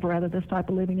of whether this type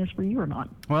of living is for you or not.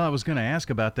 Well, I was going to ask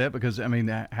about that because,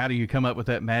 how do you come up with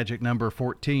that magic number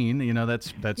 14?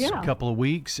 That's a couple of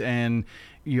weeks, and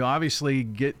you obviously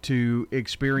get to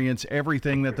experience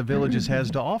everything that the Villages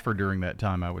has to offer during that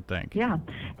time, I would think. Yeah,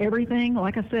 everything.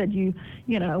 Like I said,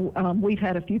 we've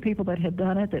had a few people that have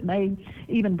done it that may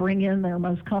even bring in their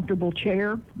most comfortable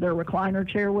chair, their recliner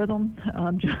chair with them,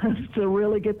 just to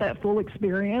really get that full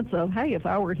experience of, hey, if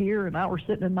I were here and I were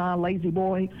sitting sitting in my lazy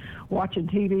boy watching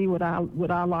TV,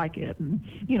 would I like it? And,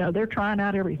 they're trying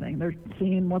out everything. They're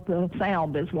seeing what the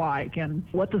sound is like and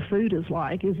what the food is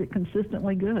like. Is it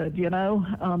consistently good?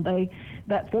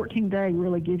 That 14-day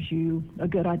really gives you a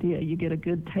good idea. You get a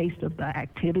good taste of the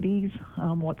activities,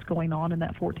 what's going on in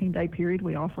that 14-day period.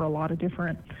 We offer a lot of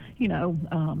different,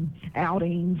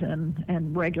 outings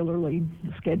and regularly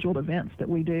scheduled events that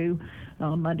we do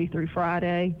Monday through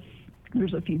Friday.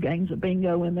 There's a few games of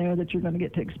bingo in there that you're going to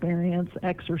get to experience,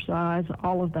 exercise,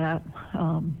 all of that,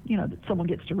 that someone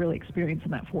gets to really experience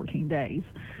in that 14 days.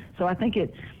 So I think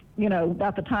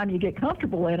about the time you get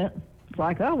comfortable in it, it's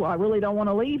like, oh, well, I really don't want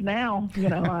to leave now.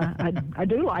 I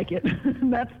do like it.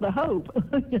 That's the hope.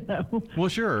 Well,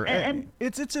 sure. And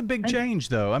it's a big change,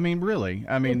 though. I mean, really.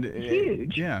 I mean, it's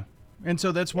huge. Yeah. And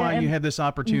so that's why you have this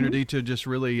opportunity to just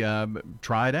really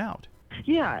try it out.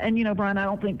 Yeah, and Brian, I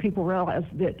don't think people realize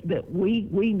that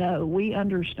we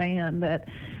understand that,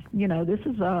 this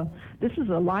is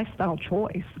a lifestyle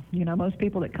choice. Most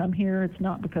people that come here, it's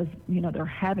not because they're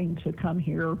having to come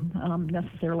here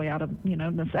necessarily out of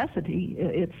necessity.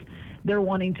 It's they're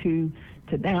wanting to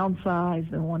downsize.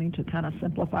 They're wanting to kind of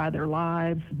simplify their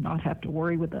lives, not have to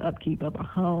worry with the upkeep of a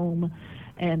home,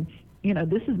 and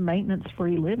this is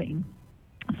maintenance-free living.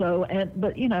 So,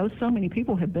 but so many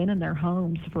people have been in their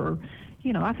homes for,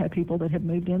 I've had people that have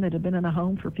moved in that have been in a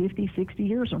home for 50, 60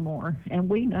 years or more, and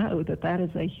we know that is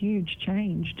a huge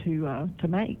change to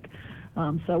make.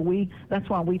 So that's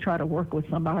why we try to work with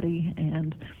somebody,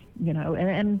 and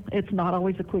and it's not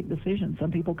always a quick decision.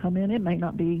 Some people come in, it may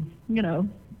not be 3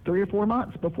 or 4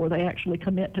 months before they actually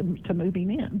commit to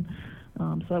moving in.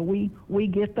 So we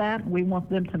get that. We want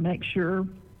them to make sure,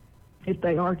 if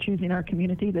they are choosing our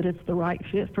community, that it's the right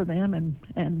fit for them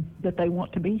and that they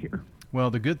want to be here. Well,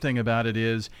 the good thing about it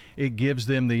is it gives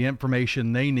them the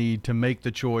information they need to make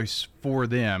the choice for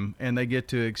them, and they get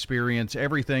to experience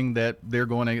everything that they're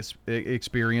going to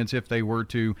experience if they were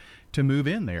to move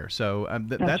in there. So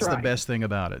that's right. The best thing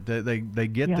about it. They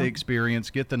get the experience,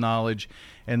 get the knowledge,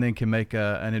 and then can make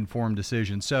an informed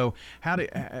decision. So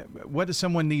what does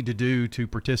someone need to do to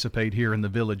participate here in the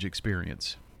Village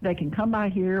experience? They can come by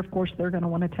here. Of course, they're going to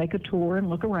want to take a tour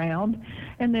and look around.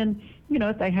 And then,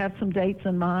 if they have some dates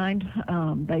in mind,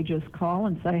 they just call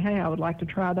and say, hey, I would like to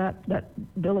try that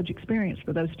Village experience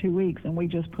for those 2 weeks. And we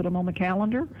just put them on the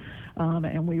calendar,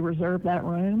 and we reserve that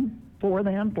room for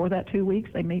them for that 2 weeks.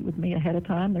 They meet with me ahead of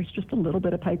time. There's just a little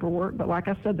bit of paperwork, but like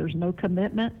I said, there's no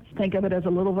commitment. Think of it as a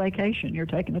little vacation. You're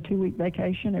taking a 2-week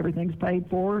vacation. Everything's paid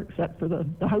for except for the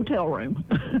hotel room.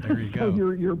 There you go.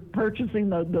 So you're purchasing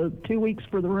the 2 weeks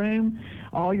for the room,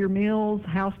 all your meals,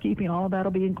 housekeeping, all of that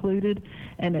will be included.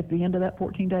 And at the end of that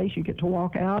 14 days, you get to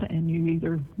walk out and you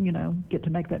either, get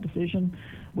to make that decision.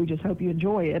 We just hope you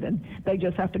enjoy it. And they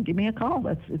just have to give me a call.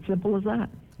 It's simple as that.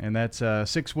 And that's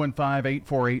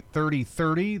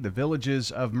 615-848-3030, the Villages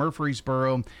of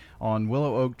Murfreesboro on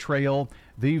Willow Oak Trail,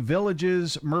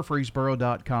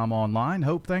 thevillagesmurfreesboro.com online.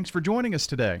 Hope, thanks for joining us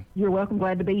today. You're welcome.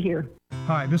 Glad to be here.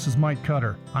 Hi, this is Mike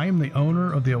Cutter. I am the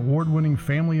owner of the award-winning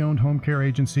family-owned home care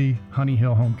agency, Honey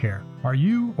Hill Home Care. Are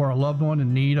you or a loved one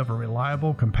in need of a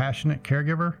reliable, compassionate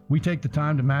caregiver? We take the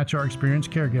time to match our experienced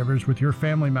caregivers with your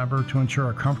family member to ensure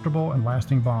a comfortable and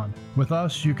lasting bond. With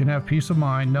us, you can have peace of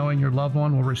mind knowing your loved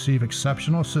one will receive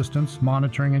exceptional assistance,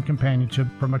 monitoring, and companionship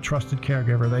from a trusted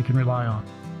caregiver they can rely on.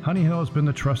 Honey Hill has been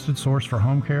the trusted source for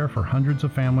home care for hundreds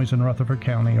of families in Rutherford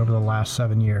County over the last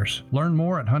 7 years. Learn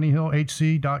more at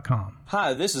honeyhillhc.com.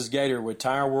 Hi, this is Gator with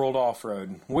Tire World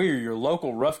Off-Road. We're your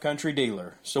local rough country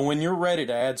dealer. So when you're ready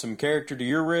to add some character to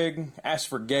your rig, ask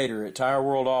for Gator at Tire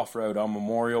World Off-Road on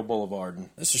Memorial Boulevard.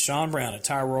 This is Sean Brown at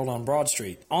Tire World on Broad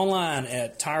Street. Online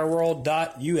at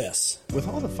tireworld.us. With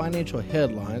all the financial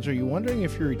headlines, are you wondering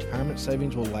if your retirement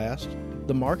savings will last?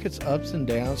 The market's ups and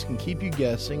downs can keep you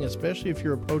guessing, especially if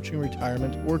you're approaching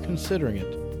retirement or considering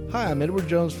it. Hi, I'm Edward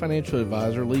Jones Financial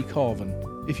Advisor Lee Colvin.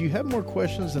 If you have more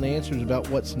questions than answers about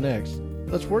what's next,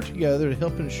 let's work together to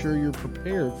help ensure you're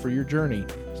prepared for your journey.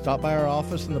 Stop by our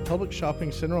office in the Public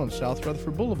Shopping Center on South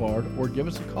Rutherford Boulevard or give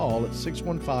us a call at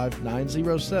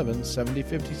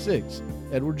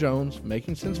 615-907-7056. Edward Jones,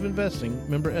 Making Sense of Investing,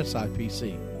 member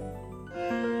SIPC.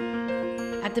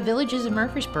 At the Villages of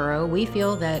Murfreesboro, we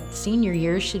feel that senior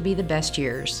years should be the best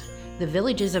years. The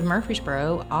Villages of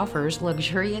Murfreesboro offers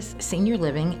luxurious senior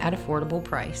living at affordable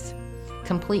price,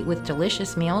 complete with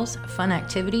delicious meals, fun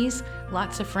activities,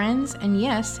 lots of friends, and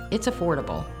yes, it's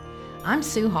affordable. I'm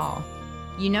Sue Hall.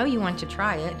 You know you want to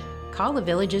try it. Call the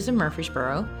Villages of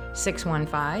Murfreesboro,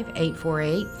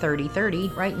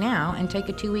 615-848-3030 right now and take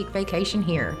a 2-week vacation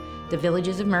here. The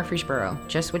Villages of Murfreesboro,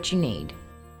 just what you need.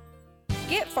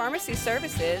 Get pharmacy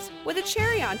services with a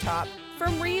cherry on top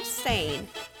from Reeves Sane,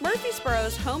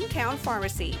 Murfreesboro's hometown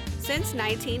pharmacy since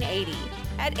 1980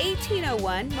 at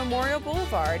 1801 Memorial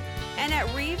Boulevard and at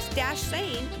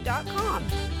reeves-sane.com.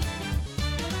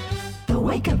 The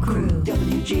Wake Up Crew,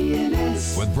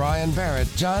 WGNS. With Brian Barrett,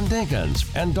 John Dinkins,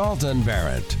 and Dalton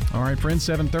Barrett. All right, friends,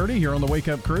 7:30 here on the Wake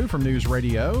Up Crew from News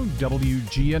Radio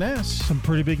WGNS. Some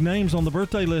pretty big names on the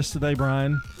birthday list today,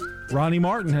 Brian. Ronnie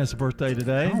Martin has a birthday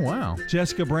today. Oh, wow.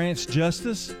 Jessica Branch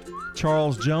Justice.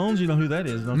 Charles Jones, you know who that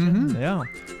is, don't you? Yeah.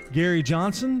 Gary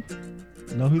Johnson,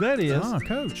 know who that is. Ah,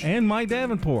 Coach. And Mike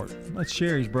Davenport. That's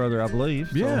Sherry's brother, I believe.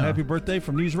 So Yeah. happy birthday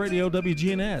from News Radio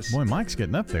WGNS. Boy, Mike's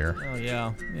getting up there. Oh,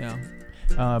 yeah.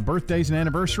 Birthdays and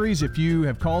anniversaries, if you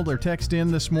have called or texted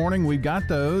in this morning, we've got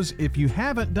those. If you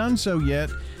haven't done so yet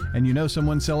and you know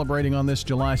someone celebrating on this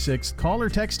July 6th, call or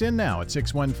text in now at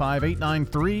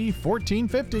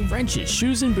 615-893-1450. French's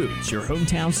Shoes and Boots, your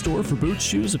hometown store for boots,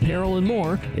 shoes, apparel, and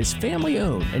more, is family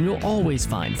owned, and you'll always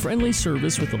find friendly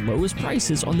service with the lowest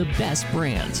prices on the best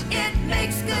brands. It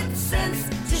makes good sense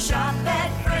to shop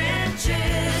at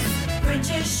French's.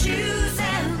 French's Shoes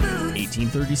and Boots.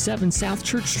 1837 South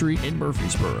Church Street in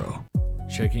Murfreesboro.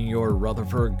 Checking your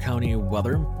Rutherford County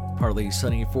weather. Partly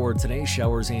sunny for today,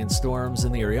 showers and storms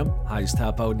in the area. Highs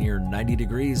top out near 90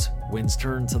 degrees. Winds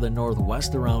turn to the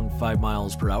northwest around 5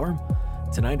 miles per hour.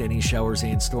 Tonight, any showers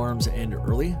and storms end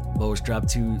early. Lows drop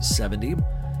to 70.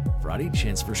 Friday,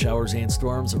 chance for showers and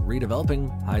storms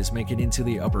redeveloping. Highs make it into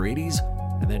the upper 80s.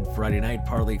 And then Friday night,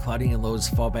 partly cloudy and lows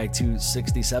fall back to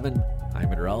 67. I'm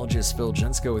meteorologist Phil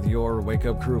Jensko with your Wake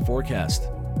Up Crew forecast.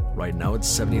 Right now it's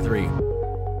 73.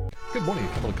 Good morning. A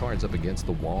couple of cars up against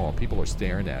the wall. People are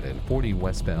staring at it. 40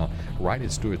 westbound right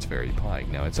at Stewart's Ferry Pike.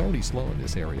 Now, it's already slow in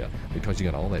this area because you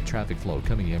got all that traffic flow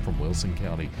coming in from Wilson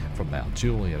County, from Mount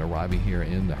Juliet, arriving here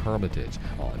in the Hermitage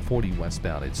on 40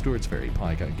 westbound at Stewart's Ferry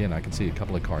Pike. Again, I can see a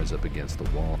couple of cars up against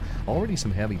the wall. Already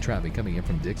some heavy traffic coming in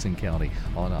from Dixon County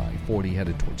on I-40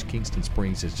 headed towards Kingston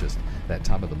Springs. It's just that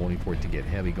time of the morning for it to get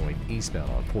heavy going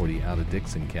eastbound on 40 out of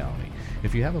Dixon County.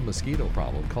 If you have a mosquito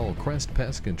problem, call Crest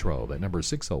Pest Control. That number is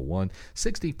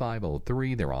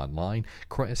 601-6503. They're online,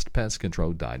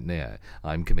 crestpestcontrol.net.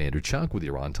 I'm Commander Chuck with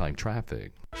your on-time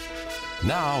traffic.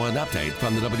 Now an update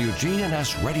from the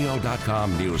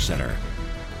WGNSradio.com News Center.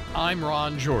 I'm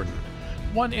Ron Jordan.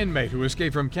 One inmate who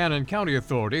escaped from Cannon County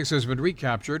authorities has been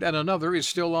recaptured and another is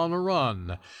still on the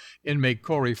run. Inmate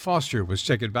Corey Foster was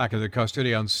taken back into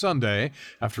custody on Sunday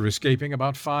after escaping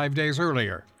about 5 days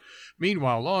earlier.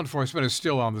 Meanwhile, law enforcement is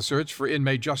still on the search for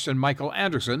inmate Justin Michael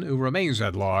Anderson, who remains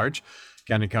at large.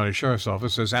 Cannon County Sheriff's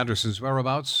Office says Anderson's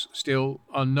whereabouts still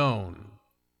unknown.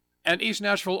 An East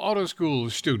Nashville Auto School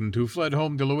student who fled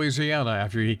home to Louisiana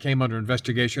after he came under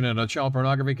investigation in a child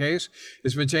pornography case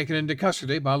has been taken into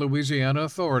custody by Louisiana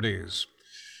authorities.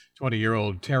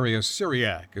 20-year-old Terrius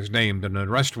Syriac is named in an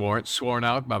arrest warrant sworn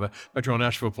out by the Metro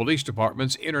Nashville Police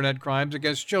Department's Internet Crimes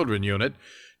Against Children unit,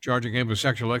 charging him with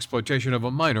sexual exploitation of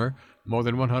a minor, more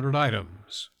than 100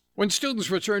 items. When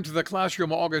students return to the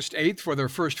classroom August 8th for their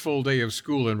first full day of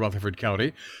school in Rutherford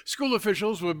County, school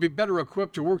officials will be better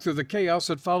equipped to work through the chaos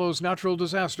that follows natural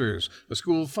disasters, a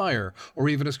school fire, or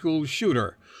even a school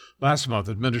shooter. Last month,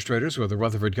 administrators with the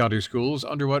Rutherford County schools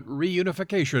underwent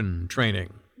reunification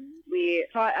training. We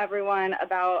taught everyone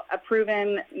about a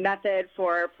proven method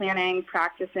for planning,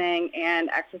 practicing, and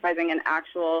exercising an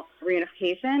actual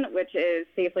reunification, which is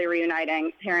safely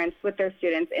reuniting parents with their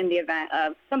students in the event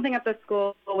of something at the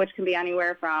school, which can be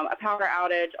anywhere from a power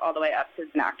outage all the way up to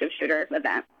an active shooter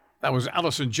event. That was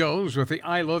Allison Jones with the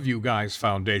I Love You Guys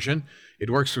Foundation.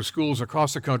 It works with schools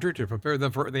across the country to prepare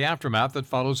them for the aftermath that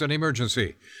follows an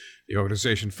emergency. The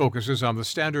organization focuses on the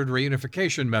standard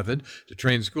reunification method to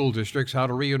train school districts how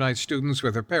to reunite students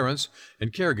with their parents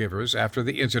and caregivers after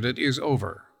the incident is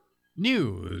over.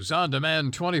 News on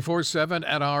demand 24/7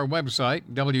 at our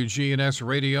website,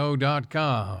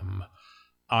 WGNSradio.com.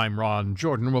 I'm Ron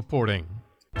Jordan reporting.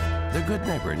 The Good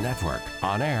Neighbor Network,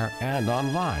 on air and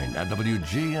online at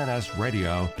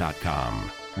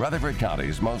WGNSradio.com. Rutherford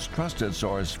County's most trusted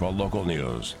source for local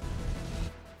news.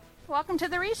 Welcome to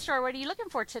the Restore. What are you looking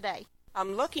for today?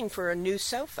 I'm looking for a new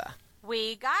sofa.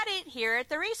 We got it here at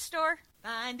the Restore.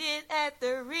 Find it at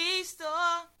the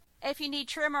Restore. If you need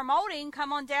trim or molding,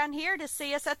 come on down here to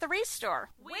see us at the Restore.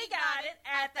 We got it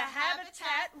at the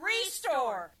Habitat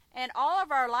Restore. And all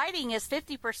of our lighting is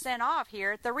 50% off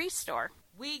here at the Restore.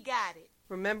 We got it.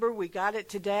 Remember, we got it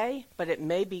today, but it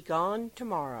may be gone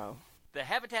tomorrow. The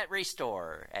Habitat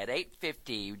Restore at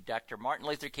 850 Dr. Martin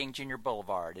Luther King Jr.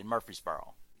 Boulevard in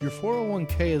Murfreesboro. Your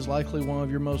 401k is likely one of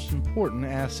your most important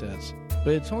assets.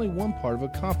 but it's only one part of a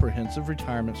comprehensive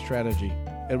retirement strategy.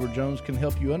 Edward Jones can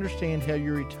help you understand how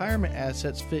your retirement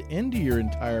assets fit into your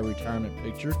entire retirement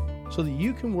picture so that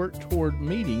you can work toward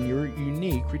meeting your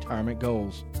unique retirement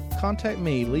goals. Contact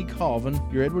me, Lee Colvin,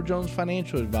 your Edward Jones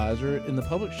financial advisor in the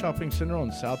Public Shopping Center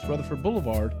on South Rutherford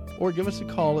Boulevard, or give us a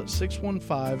call at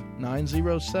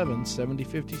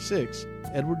 615-907-7056.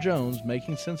 Edward Jones,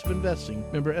 Making Sense of Investing,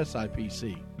 member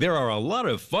SIPC. There are a lot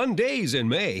of fun days in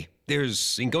May. There's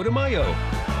Cinco de Mayo.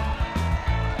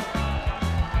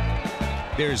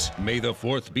 There's May the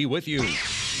 4th be with you.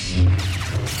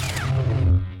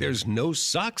 There's No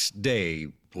Socks Day.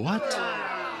 What?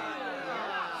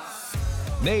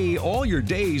 May all your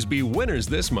days be winners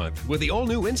this month with the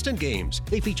all-new Instant Games.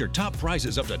 They feature top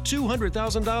prizes up to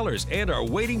 $200,000 and are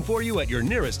waiting for you at your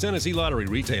nearest Tennessee Lottery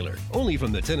retailer. Only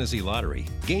from the Tennessee Lottery.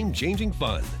 Game-changing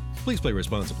fun. Please play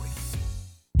responsibly.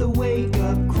 The Wake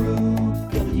Up Crew,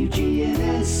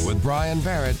 WGNS. With Brian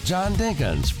Barrett, John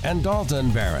Dinkins, and Dalton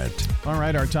Barrett. All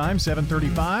right, our time,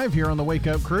 7:35 here on the Wake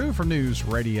Up Crew from News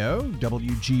Radio,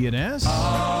 WGNS.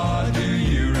 Do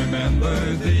you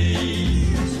remember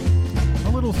these? A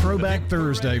little throwback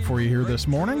Thursday for you here this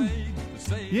morning.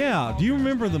 Yeah, do you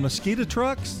remember the mosquito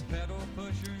trucks?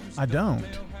 I don't.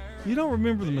 You don't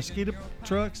remember the mosquito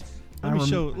trucks? Let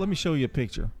me show you a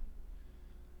picture.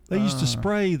 They used to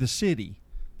spray the city.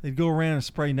 They'd go around and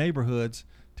spray neighborhoods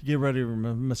to get rid of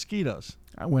mosquitoes.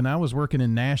 When I was working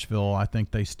in Nashville, I think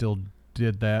they still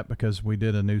did that because we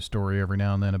did a news story every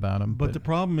now and then about them. But the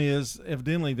problem is,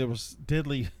 evidently, there was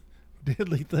deadly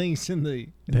things in the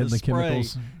deadly spray.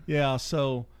 chemicals. Yeah,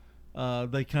 so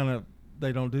they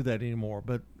don't do that anymore.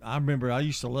 But I remember I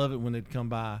used to love it when they'd come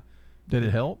by. Did it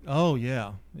help? Oh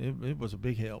yeah, it was a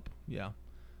big help. Yeah,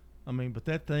 I mean, but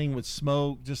that thing would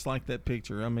smoke just like that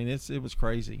picture. I mean, it was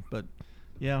crazy. But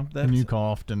yeah, and you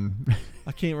coughed and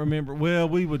I can't remember. Well,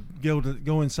 we would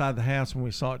go inside the house when we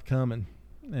saw it coming,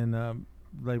 and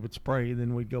they would spray.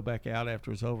 Then we'd go back out after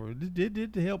it was over. It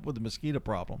did help with the mosquito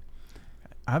problem.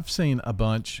 I've seen a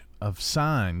bunch of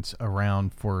signs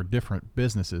around for different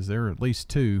businesses. There are at least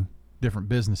 2 different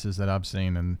businesses that I've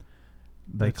seen, and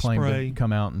they claim to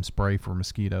come out and spray for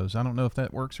mosquitoes. I don't know if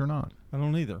that works or not. I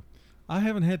don't either. I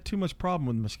haven't had too much problem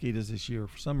with mosquitoes this year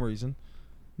for some reason.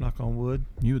 Knock on wood.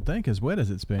 You would think, as wet as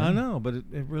it's been. I know, but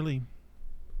it really,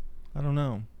 I don't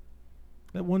know.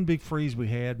 That one big freeze we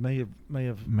had may have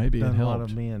done a lot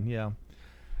of men. Yeah,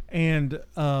 and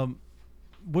I'm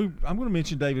going to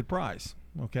mention David Price.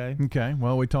 Okay. Okay.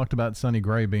 Well, we talked about Sonny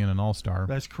Gray being an all-star.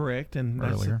 That's correct, and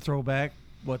earlier. That's a throwback.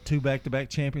 2 back-to-back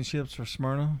championships for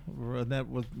Smyrna?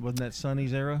 Wasn't that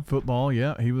Sonny's era? Football,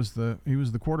 yeah. He was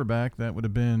the quarterback. That would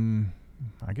have been,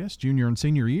 I guess, junior and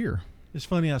senior year. It's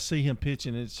funny. I see him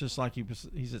pitching. It's just like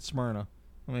he's at Smyrna.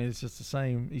 I mean, it's just the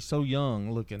same. He's so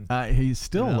young looking. He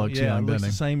still looks young, looks doesn't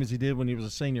he? The same as he did when he was a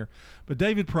senior. But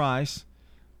David Price,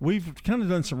 we've kind of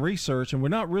done some research, and we're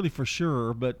not really for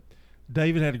sure, but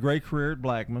David had a great career at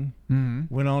Blackman.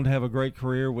 Mm-hmm. Went on to have a great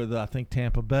career with, I think,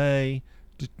 Tampa Bay.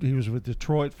 He was with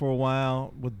Detroit for a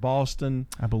while, with Boston.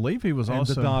 I believe he was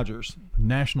also the Dodgers.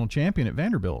 National champion at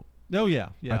Vanderbilt. Oh, yeah.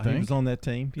 He was on that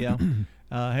team, yeah.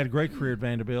 Had a great career at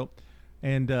Vanderbilt.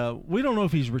 And we don't know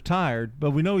if he's retired,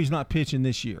 but we know he's not pitching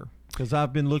this year because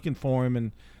I've been looking for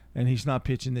him, and he's not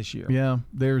pitching this year. Yeah,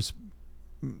 there's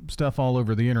stuff all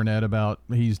over the internet about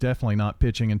he's definitely not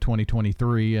pitching in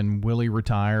 2023, and will he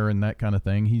retire and that kind of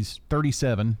thing. He's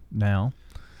 37 now.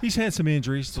 He's had some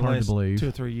injuries the last 2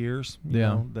 or 3 years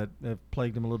that have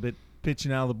plagued him a little bit,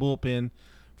 pitching out of the bullpen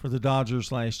for the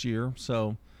Dodgers last year.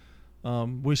 So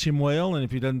wish him well, and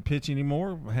if he doesn't pitch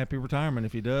anymore, happy retirement.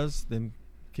 If he does, then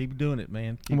keep doing it,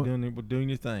 man. Keep doing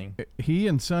your thing. He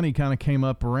and Sonny kind of came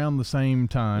up around the same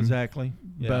time. Exactly.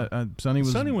 Yeah. But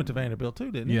Sonny went to Vanderbilt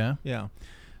too, didn't he? Yeah. Yeah.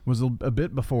 Was a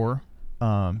bit before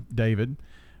David,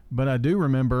 but I do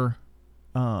remember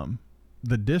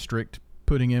the district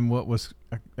putting in what was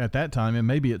at that time, and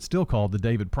maybe it's still called the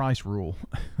David Price rule.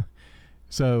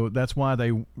 So that's why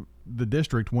the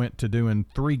district went to doing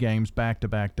 3 games back to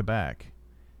back to back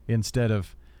instead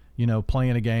of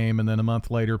playing a game and then a month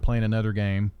later playing another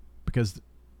game, because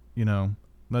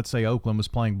let's say Oakland was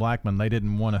playing Blackman, they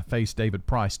didn't want to face David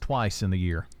Price twice in the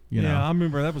year. You know? I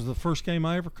remember that was the first game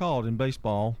I ever called in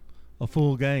baseball. A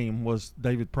full game was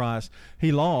David Price.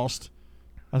 He lost.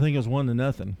 I think it was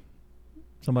 1-0.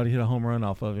 Somebody hit a home run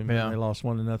off of him, and they lost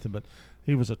 1-0. But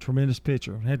he was a tremendous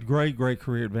pitcher. Had great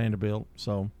career at Vanderbilt.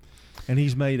 So, and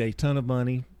he's made a ton of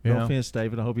money No offense,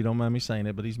 David. I hope you don't mind me saying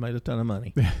it, but he's made a ton of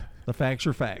money. The facts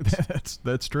are facts.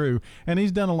 That's true. And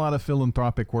he's done a lot of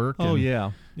philanthropic work. Oh, and,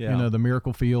 yeah. You know, the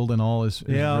Miracle Field and all is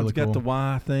really he's got cool. the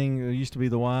Y thing. It used to be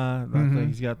the Y. I think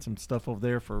he's got some stuff over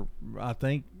there for, I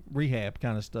think, rehab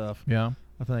kind of stuff. Yeah.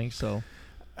 I think so.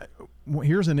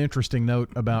 Here's an interesting note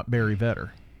about Barry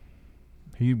Vetter.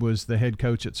 He was the head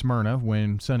coach at Smyrna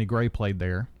when Sonny Gray played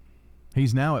there.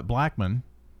 He's now at Blackman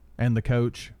and the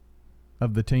coach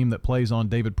of the team that plays on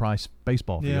David Price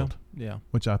baseball field. Yeah.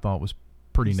 Which I thought was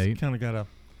pretty neat. Kind of got a,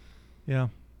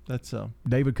 that's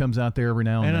David comes out there every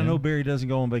now and then. And I know Barry doesn't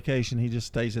go on vacation. He just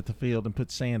stays at the field and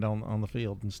puts sand on the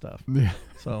field and stuff. Yeah.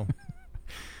 So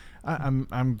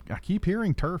I keep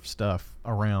hearing turf stuff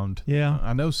around. Yeah.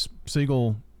 I know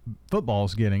Siegel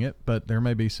football's getting it, but there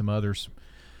may be some others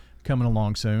coming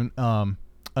along soon.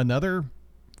 Another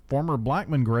former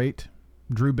Blackman great,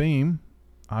 Drew Beam,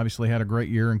 obviously had a great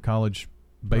year in college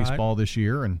baseball this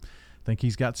year, and I think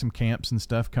he's got some camps and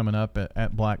stuff coming up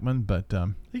at Blackman. But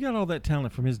he got all that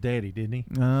talent from his daddy, didn't he?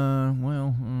 I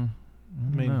don't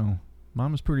know.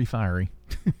 Mama's pretty fiery.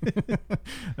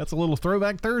 That's a little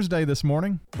Throwback Thursday this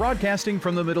morning. Broadcasting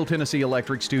from the Middle Tennessee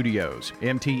Electric Studios,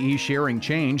 MTE Sharing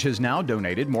Change has now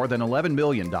donated more than $11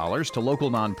 million to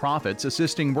local nonprofits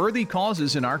assisting worthy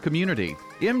causes in our community.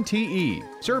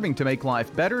 MTE, serving to make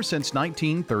life better since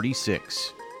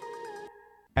 1936.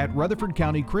 At Rutherford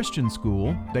County Christian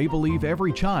School, they believe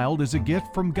every child is a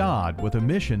gift from God with a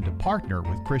mission to partner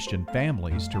with Christian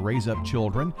families to raise up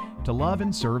children to love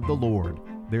and serve the Lord.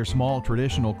 Their small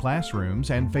traditional classrooms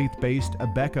and faith-based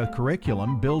Abeka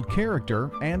curriculum build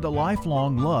character and a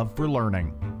lifelong love for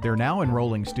learning. They're now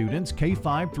enrolling students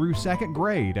K-5 through 2nd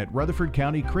grade at Rutherford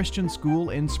County Christian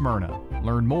School in Smyrna.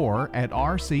 Learn more at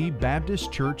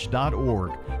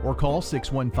rcbaptistchurch.org or call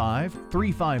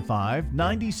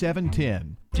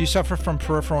 615-355-9710. Do you suffer from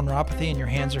peripheral neuropathy in your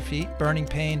hands or feet, burning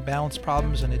pain, balance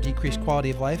problems, and a decreased quality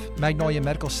of life? Magnolia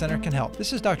Medical Center can help.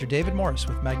 This is Dr. David Morris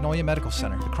with Magnolia Medical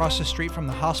Center, across the street from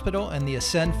the hospital and the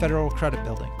Ascend Federal Credit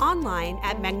Building. Online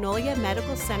at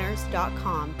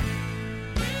magnoliamedicalcenters.com.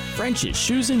 French's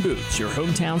Shoes and Boots, your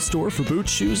hometown store for boots,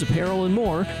 shoes, apparel, and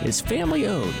more, is family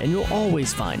owned, and you'll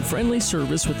always find friendly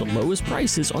service with the lowest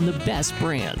prices on the best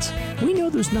brands. We know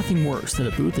there's nothing worse than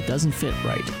a boot that doesn't fit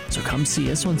right, so come see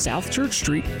us on South Church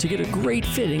Street to get a great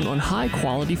fitting on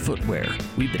high-quality footwear.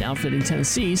 We've been outfitting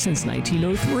Tennessee since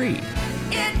 1903.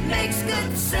 It makes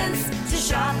good sense to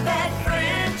shop at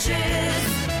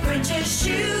French's. French's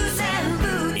Shoes and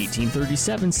Boots.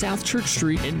 1837 South Church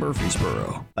Street in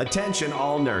Murfreesboro. Attention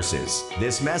all nurses.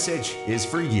 This message is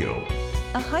for you.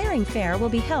 A hiring fair will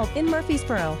be held in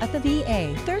Murfreesboro at the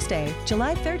VA Thursday,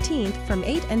 July 13th from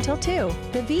 8 until 2.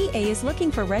 The VA is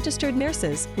looking for registered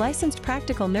nurses, licensed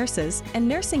practical nurses, and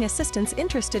nursing assistants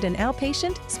interested in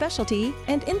outpatient, specialty,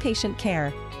 and inpatient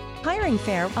care. Hiring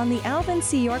fair on the Alvin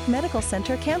C. York Medical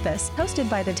Center campus, hosted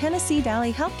by the Tennessee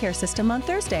Valley Healthcare System on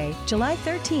Thursday, July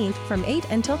 13th from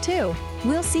 8 until 2.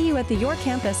 We'll see you at the York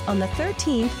campus on the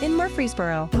 13th in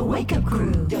Murfreesboro. The Wake Up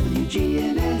Crew,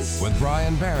 WGNS. With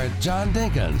Brian Barrett, John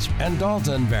Dinkins, and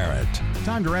Dalton Barrett.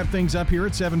 Time to wrap things up here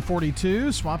at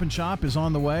 7:42. Swap and Shop is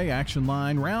on the way. Action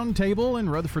Line Roundtable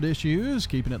and Rutherford Issues,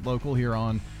 keeping it local here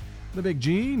on the Big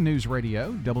G News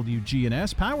Radio,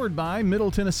 WGNS, powered by Middle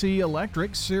Tennessee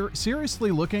Electric.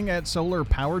 Seriously looking at solar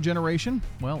power generation?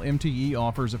 Well, MTE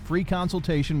offers a free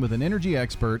consultation with an energy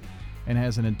expert and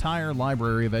has an entire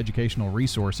library of educational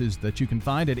resources that you can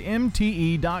find at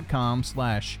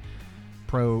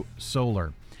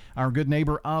mte.com/prosolar. Our good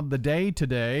neighbor of the day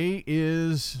today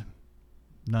is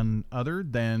none other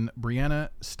than Brianna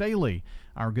Staley.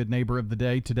 Our good neighbor of the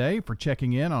day today for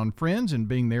checking in on friends and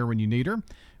being there when you need her.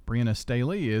 Brianna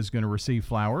Staley is going to receive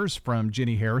flowers from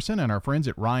Jenny Harrison and our friends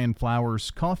at Ryan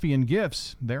Flowers Coffee and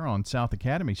Gifts. They're on South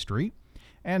Academy Street.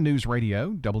 And News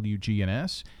Radio,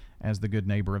 WGNS, as the good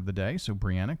neighbor of the day. So,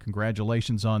 Brianna,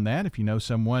 congratulations on that. If you know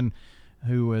someone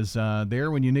who is there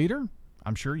when you need her,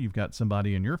 I'm sure you've got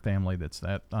somebody in your family that's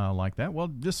like that. Well,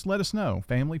 just let us know.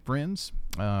 Family, friends,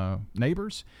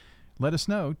 neighbors. Let us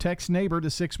know. Text NEIGHBOR to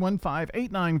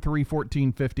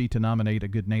 615-893-1450 to nominate a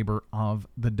good neighbor of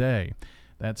the day.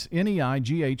 That's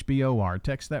NEIGHBOR.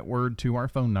 Text that word to our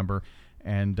phone number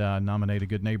and nominate a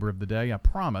good neighbor of the day. I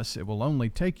promise it will only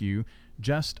take you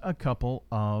just a couple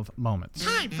of moments.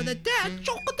 Time for the dad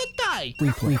joke of the day.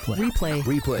 Replay.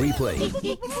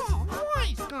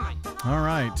 All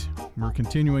right. We're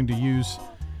continuing to use,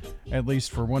 at least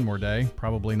for one more day,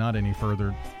 probably not any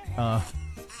further,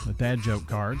 the dad joke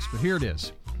cards. But here it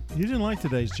is. You didn't like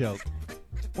today's joke.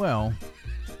 Well,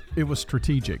 it was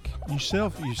strategic. You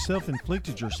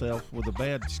self-inflicted yourself with a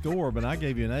bad score, but I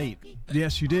gave you an 8.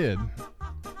 Yes, you did.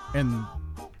 And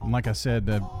like I said,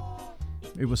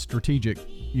 it was strategic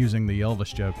using the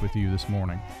Elvis joke with you this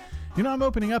morning. You know, I'm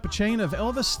opening up a chain of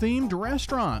Elvis-themed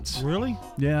restaurants. Really?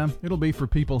 Yeah, it'll be for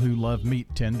people who love meat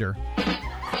tender.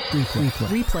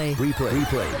 Replay.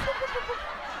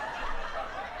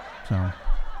 So,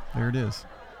 there it is.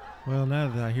 Well, now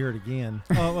that I hear it again.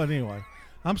 Oh, well, anyway,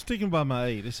 I'm sticking by my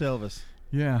 8. It's Elvis.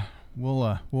 Yeah,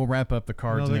 we'll wrap up the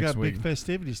cards next week. They got big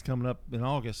festivities coming up in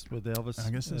August with Elvis. I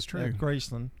guess that's true. At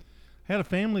Graceland. Had a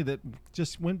family that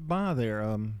just went by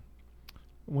there.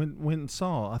 Went and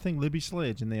saw. I think Libby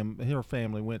Sledge and her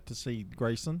family went to see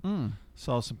Graceland.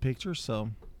 Saw some pictures. So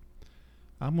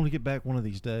I'm going to get back one of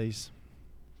these days.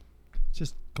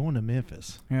 Just going to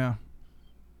Memphis. Yeah.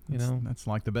 That's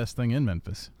like the best thing in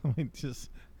Memphis. I mean,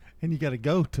 and you got to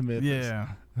go to Memphis. Yeah.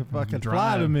 If I could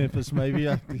fly to Memphis, maybe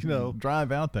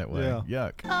drive out that way.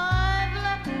 Yeah. Yuck.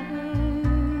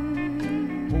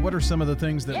 Well, what are some of the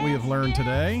things that we have learned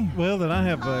today? Well, that I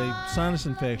have a sinus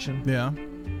infection. Yeah.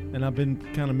 And I've been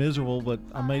kind of miserable, but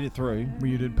I made it through. Well,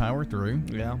 you did power through.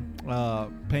 Yeah.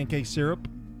 Pancake syrup.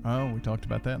 Oh, we talked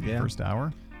about that in the first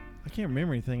hour. I can't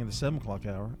remember anything in the 7 o'clock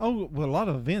hour. Oh, well, a lot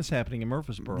of events happening in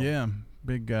Murfreesboro. Yeah.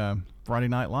 Big Friday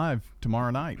Night Live tomorrow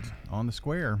night on the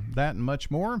square. That and much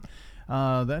more.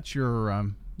 That's your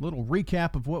little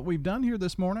recap of what we've done here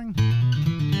this morning.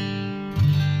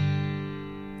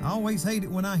 I always hate it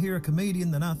when I hear a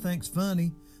comedian that I think's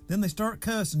funny, then they start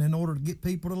cussing in order to get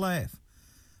people to laugh.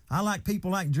 I like people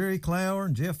like Jerry Clower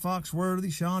and Jeff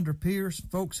Foxworthy, Chandra Pierce,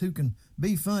 folks who can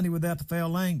be funny without the foul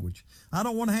language. I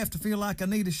don't want to have to feel like I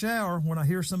need a shower when I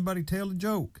hear somebody tell a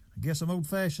joke. I guess I'm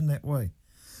old-fashioned that way.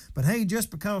 But hey,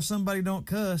 just because somebody don't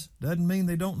cuss doesn't mean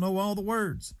they don't know all the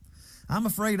words. I'm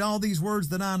afraid all these words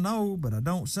that I know but I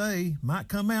don't say might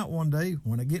come out one day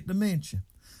when I get dementia.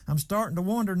 I'm starting to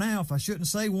wonder now if I shouldn't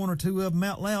say one or two of them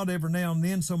out loud every now and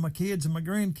then so my kids and my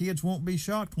grandkids won't be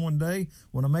shocked one day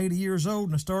when I'm 80 years old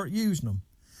and I start using them.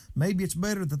 Maybe it's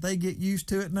better that they get used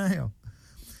to it now.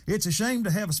 It's a shame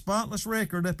to have a spotless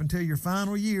record up until your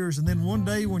final years, and then one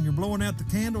day when you're blowing out the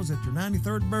candles at your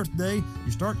 93rd birthday,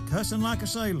 you start cussing like a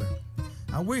sailor.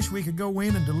 I wish we could go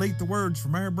in and delete the words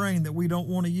from our brain that we don't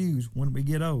want to use when we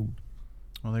get old.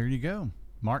 Well, there you go.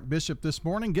 Mark Bishop this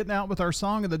morning getting out with our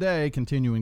song of the day, continuing